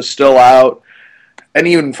else is still out. And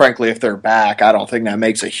even, frankly, if they're back, I don't think that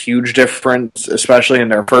makes a huge difference, especially in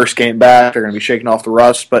their first game back. They're going to be shaking off the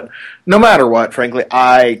rust. But no matter what, frankly,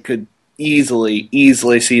 I could easily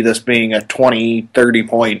see this being a 20,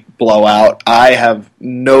 30-point blowout. I have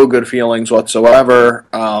no good feelings whatsoever.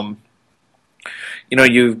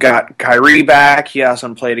 You've got Kyrie back. He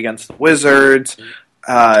hasn't played against the Wizards.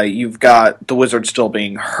 You've got the Wizards still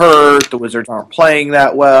being hurt. The Wizards aren't playing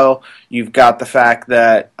that well. You've got the fact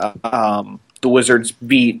that the Wizards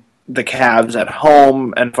beat the Cavs at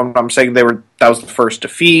home, and from what I'm saying, that was the first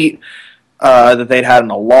defeat that they'd had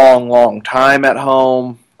in a long, long time at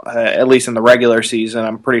home, at least in the regular season.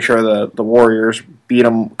 I'm pretty sure the Warriors beat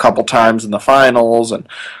them a couple times in the finals and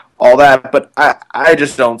all that, but I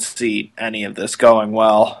just don't see any of this going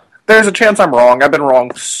well. There's a chance I'm wrong. I've been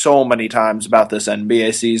wrong so many times about this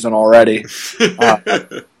NBA season already.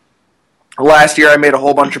 Last year I made a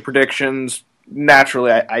whole bunch of predictions.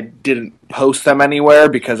 Naturally, I didn't post them anywhere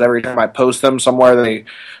because every time I post them somewhere, they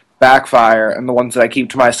backfire, and the ones that I keep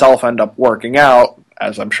to myself end up working out,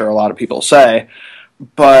 as I'm sure a lot of people say.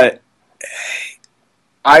 But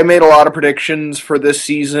I made a lot of predictions for this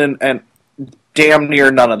season, and damn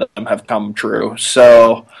near none of them have come true.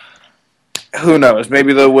 So, who knows?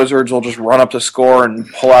 Maybe the Wizards will just run up the score and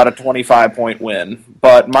pull out a 25-point win.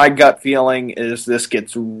 But my gut feeling is this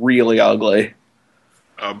gets really ugly.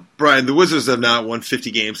 Brian, the Wizards have not won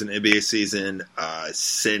 50 games in the NBA season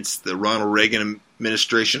since the Ronald Reagan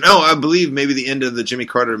administration. Oh, I believe maybe the end of the Jimmy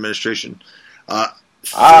Carter administration.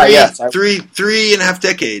 Yes. 3.5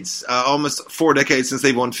 decades, almost 4 decades since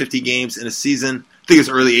they've won 50 games in a season. I think it was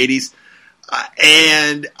early 80s.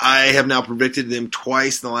 And I have now predicted them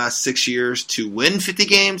twice in the last 6 years to win 50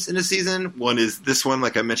 games in a season. One is this one,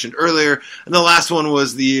 like I mentioned earlier. And the last one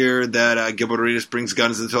was the year that Gilbert Arenas brings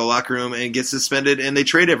guns into a locker room and gets suspended and they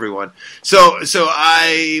trade everyone. So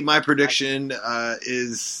my prediction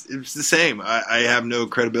is it's the same. I have no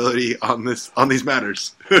credibility on these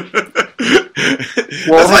matters.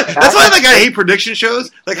 Well, that's why like I hate prediction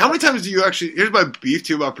shows. Like, how many times do you actually? Here's my beef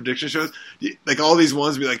too about prediction shows. Like all these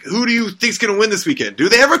ones be like, who do you think's going to win this weekend? Do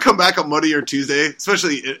they ever come back on Monday or Tuesday?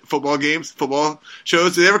 Especially football games, football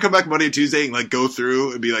shows. Do they ever come back Monday or Tuesday and like go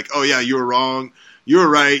through and be like, oh yeah, you were wrong. You were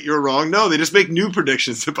right. You were wrong. No, they just make new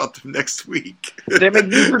predictions about the next week. They make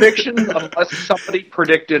new predictions unless somebody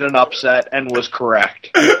predicted an upset and was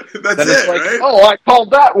correct. That's then it's like, right? Oh, I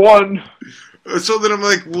called that one. So then I'm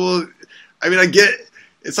like, well, I mean, I get.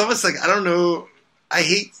 It's almost like I don't know. I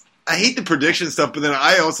hate the prediction stuff, but then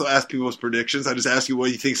I also ask people's predictions. I just ask you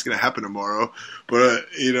what you think is going to happen tomorrow. But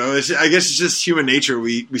I guess it's just human nature.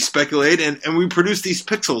 We speculate and we produce these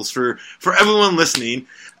pixels for everyone listening.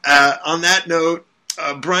 On that note,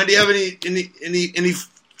 Brian, do you have any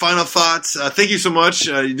final thoughts? Thank you so much.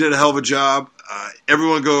 You did a hell of a job.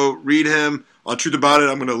 Everyone go read him on Truth About It.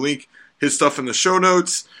 I'm going to link his stuff in the show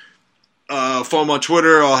notes. Follow him on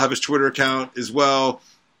Twitter. I'll have his Twitter account as well.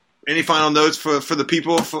 Any final notes for the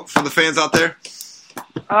people, for the fans out there?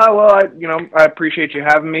 I appreciate you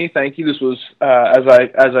having me. Thank you. This was,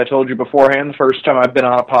 as I told you beforehand, the first time I've been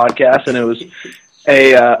on a podcast, and it was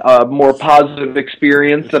a more positive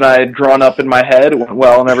experience than I had drawn up in my head. It went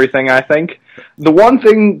well and everything, I think. The one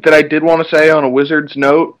thing that I did want to say on a Wizards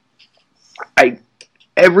note,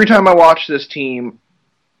 every time I watch this team,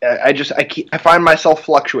 I find myself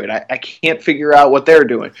fluctuate. I can't figure out what they're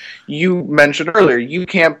doing. You mentioned earlier, you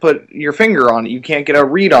can't put your finger on it. You can't get a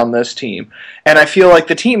read on this team. And I feel like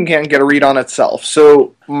the team can't get a read on itself.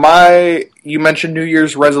 So you mentioned New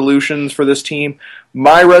Year's resolutions for this team.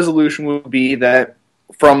 My resolution would be that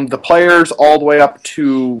from the players all the way up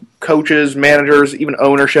to coaches, managers, even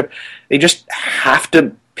ownership, they just have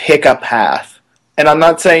to pick a path. And I'm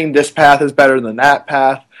not saying this path is better than that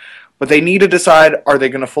path, but they need to decide, are they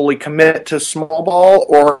going to fully commit to small ball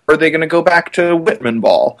or are they going to go back to Whitman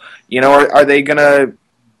ball? Are they going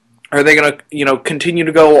to continue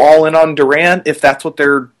to go all in on Durant if that's what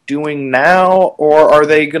they're doing now, or are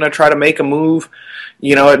they going to try to make a move,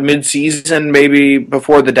 at midseason, maybe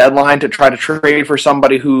before the deadline, to try to trade for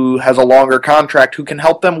somebody who has a longer contract who can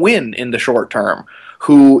help them win in the short term,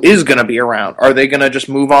 who is going to be around? Are they going to just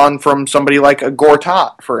move on from somebody like a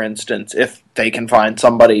Gortat, for instance, if they can find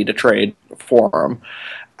somebody to trade for them?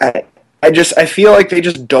 I feel like they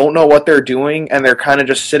just don't know what they're doing, and they're kind of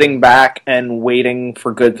just sitting back and waiting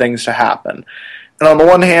for good things to happen. And on the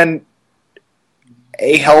one hand,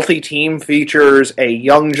 a healthy team features a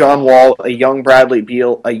young John Wall, a young Bradley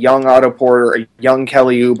Beal, a young Otto Porter, a young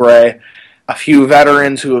Kelly Oubre, a few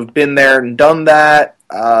veterans who have been there and done that,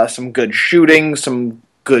 some good shooting, some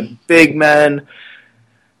good big men.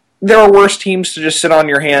 There are worse teams to just sit on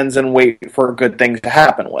your hands and wait for good things to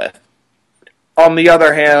happen with. On the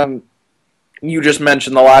other hand, you just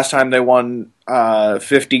mentioned the last time they won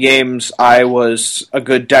 50 games, I was a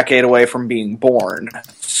good decade away from being born.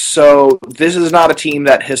 So this is not a team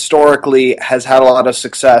that historically has had a lot of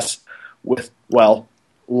success with,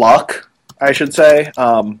 luck, I should say.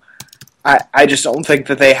 I just don't think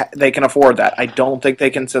that they can afford that. I don't think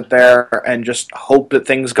they can sit there and just hope that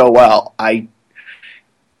things go well.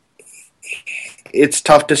 It's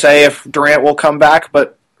tough to say if Durant will come back,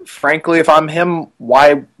 but frankly, if I'm him,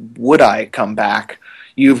 why would I come back?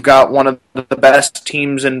 You've got one of the best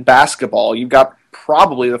teams in basketball. You've got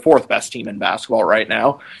probably the fourth best team in basketball right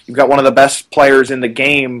now. You've got one of the best players in the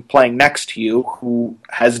game playing next to you who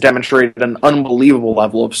has demonstrated an unbelievable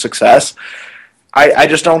level of success. I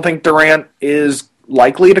just don't think Durant is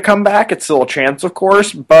likely to come back. It's still a chance, of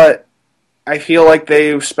course, but I feel like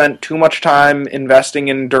they've spent too much time investing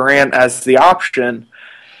in Durant as the option,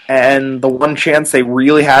 and the one chance they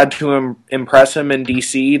really had to impress him in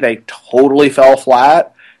D.C., they totally fell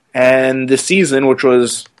flat. And this season, which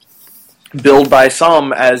was billed by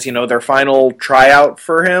some as, their final tryout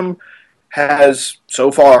for him, has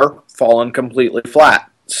so far fallen completely flat.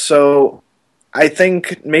 So I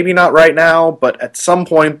think maybe not right now, but at some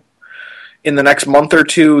point in the next month or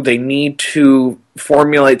two, they need to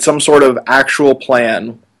formulate some sort of actual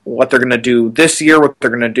plan, what they're going to do this year, what they're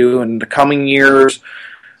going to do in the coming years.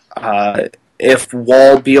 If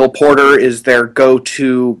Wall, Beal, Porter is their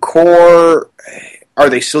go-to core, are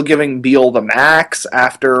they still giving Beal the max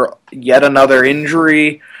after yet another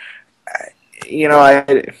injury? You know,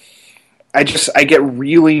 I get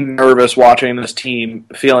really nervous watching this team,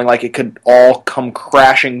 feeling like it could all come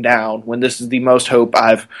crashing down when this is the most hope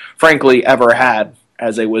I've frankly ever had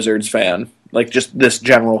as a Wizards fan. Like, just this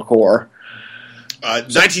general core.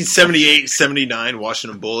 1978-79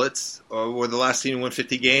 Washington Bullets were the last team to win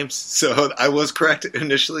 50 games. So I was correct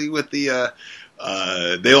initially with the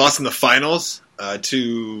they lost in the finals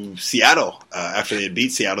to Seattle after they had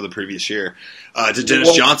beat Seattle the previous year to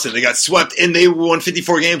Dennis Johnson. They got swept, and they won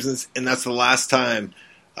 54 games, and that's the last time.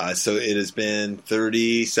 So it has been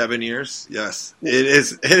 37 years. Yes,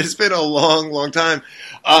 it has been a long, long time.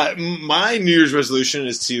 My New Year's resolution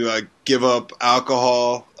is to give up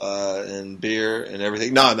alcohol and beer and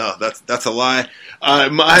everything. No, that's a lie.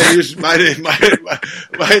 My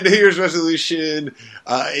New Year's resolution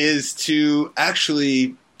is to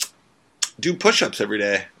actually do push-ups every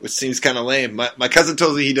day, which seems kind of lame. My cousin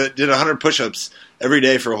told me he did 100 push-ups every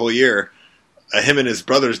day for a whole year. Him and his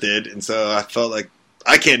brothers did, and so I felt like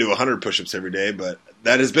I can't do 100 push-ups every day, but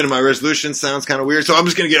that has been my resolution. Sounds kind of weird. So I'm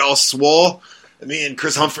just going to get all swole. Me and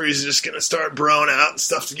Chris Humphreys are just going to start broing out and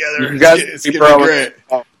stuff together. It's going to be great.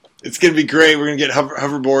 It's going to be great. We're going to get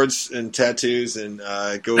hoverboards and tattoos and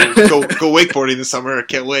go wakeboarding this summer. I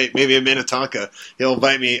can't wait. Maybe in Minnetonka. He'll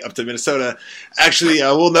invite me up to Minnesota. Actually,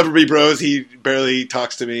 we'll never be bros. He barely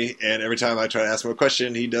talks to me, and every time I try to ask him a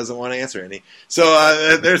question, he doesn't want to answer any. So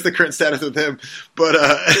there's the current status with him. But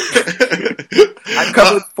I've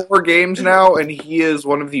covered 4 games now, and he is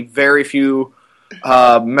one of the very few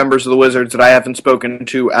members of the Wizards that I haven't spoken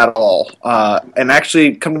to at all. And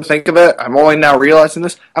actually, come to think of it, I'm only now realizing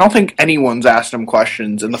this, I don't think anyone's asked him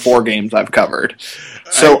questions in the 4 games I've covered.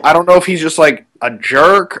 So I don't know if he's just like a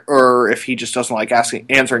jerk, or if he just doesn't like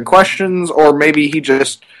answering questions, or maybe he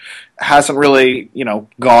just hasn't really,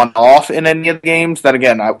 gone off in any of the games. Then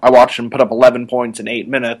again, I watched him put up 11 points in 8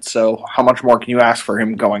 minutes, so how much more can you ask for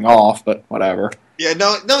him going off? But whatever. Yeah,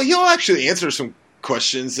 no, he'll actually answer some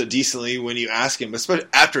questions decently when you ask him, especially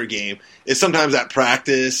after a game. It's sometimes at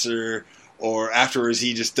practice or afterwards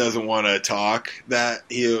he just doesn't want to talk, that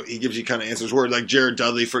he gives you kind of answers where, like Jared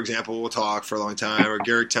Dudley, for example, will talk for a long time, or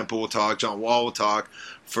Garrett Temple will talk, John Wall will talk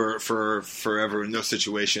for forever in those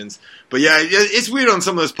situations. But yeah, it's weird on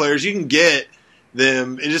some of those players. You can get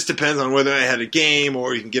them, it just depends on whether they had a game,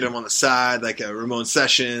 or you can get them on the side like a Ramon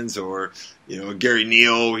Sessions or Gary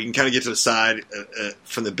Neal. We can kind of get to the side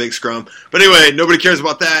from the big scrum. But anyway, nobody cares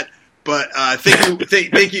about that. But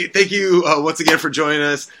thank you once again for joining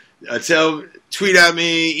us. Tweet at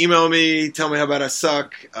me, email me, tell me how bad I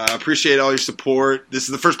suck. Appreciate all your support. This is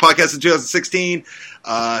the first podcast in 2016,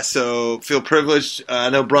 so feel privileged. I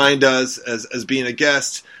know Brian does as being a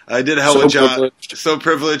guest. I did a hell of a job. So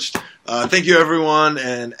privileged. Thank you, everyone,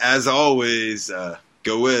 and as always,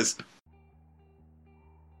 go Wiz.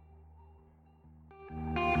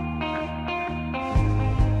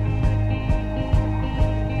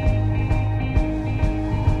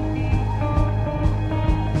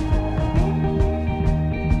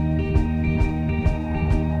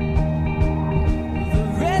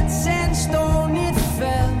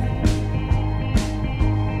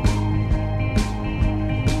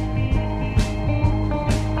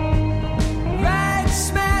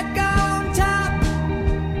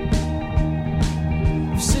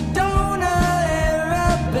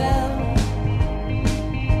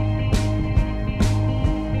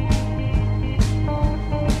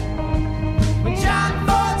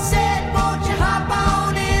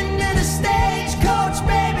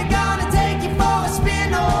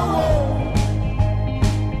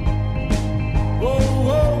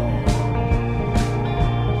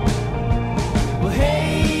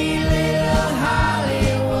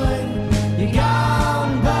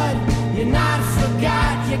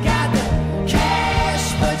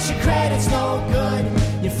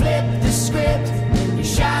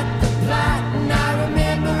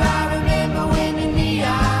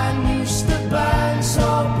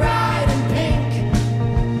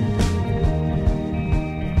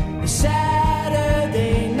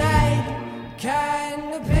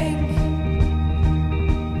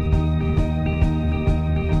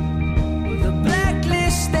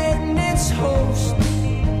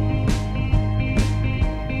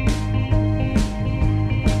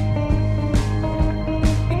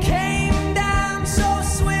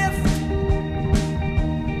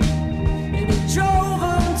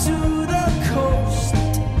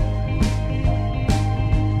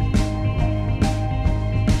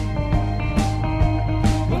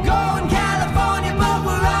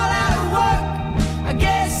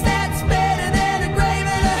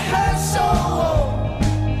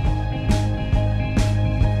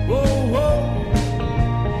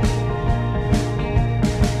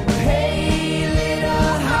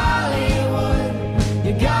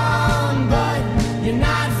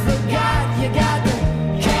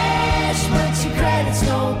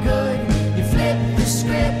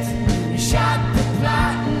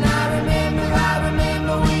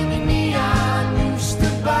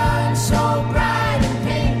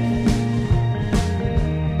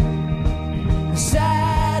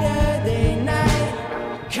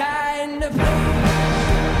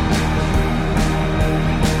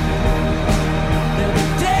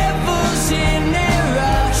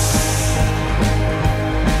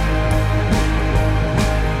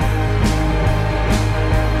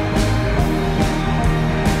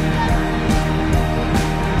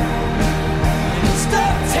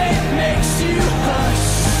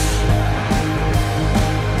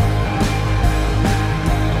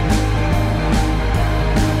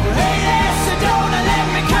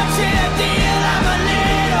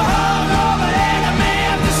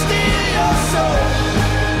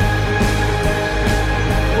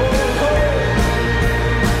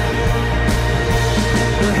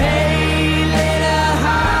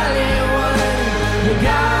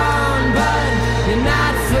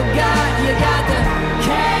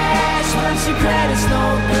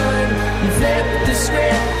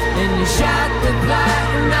 and you shot the light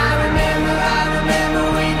and I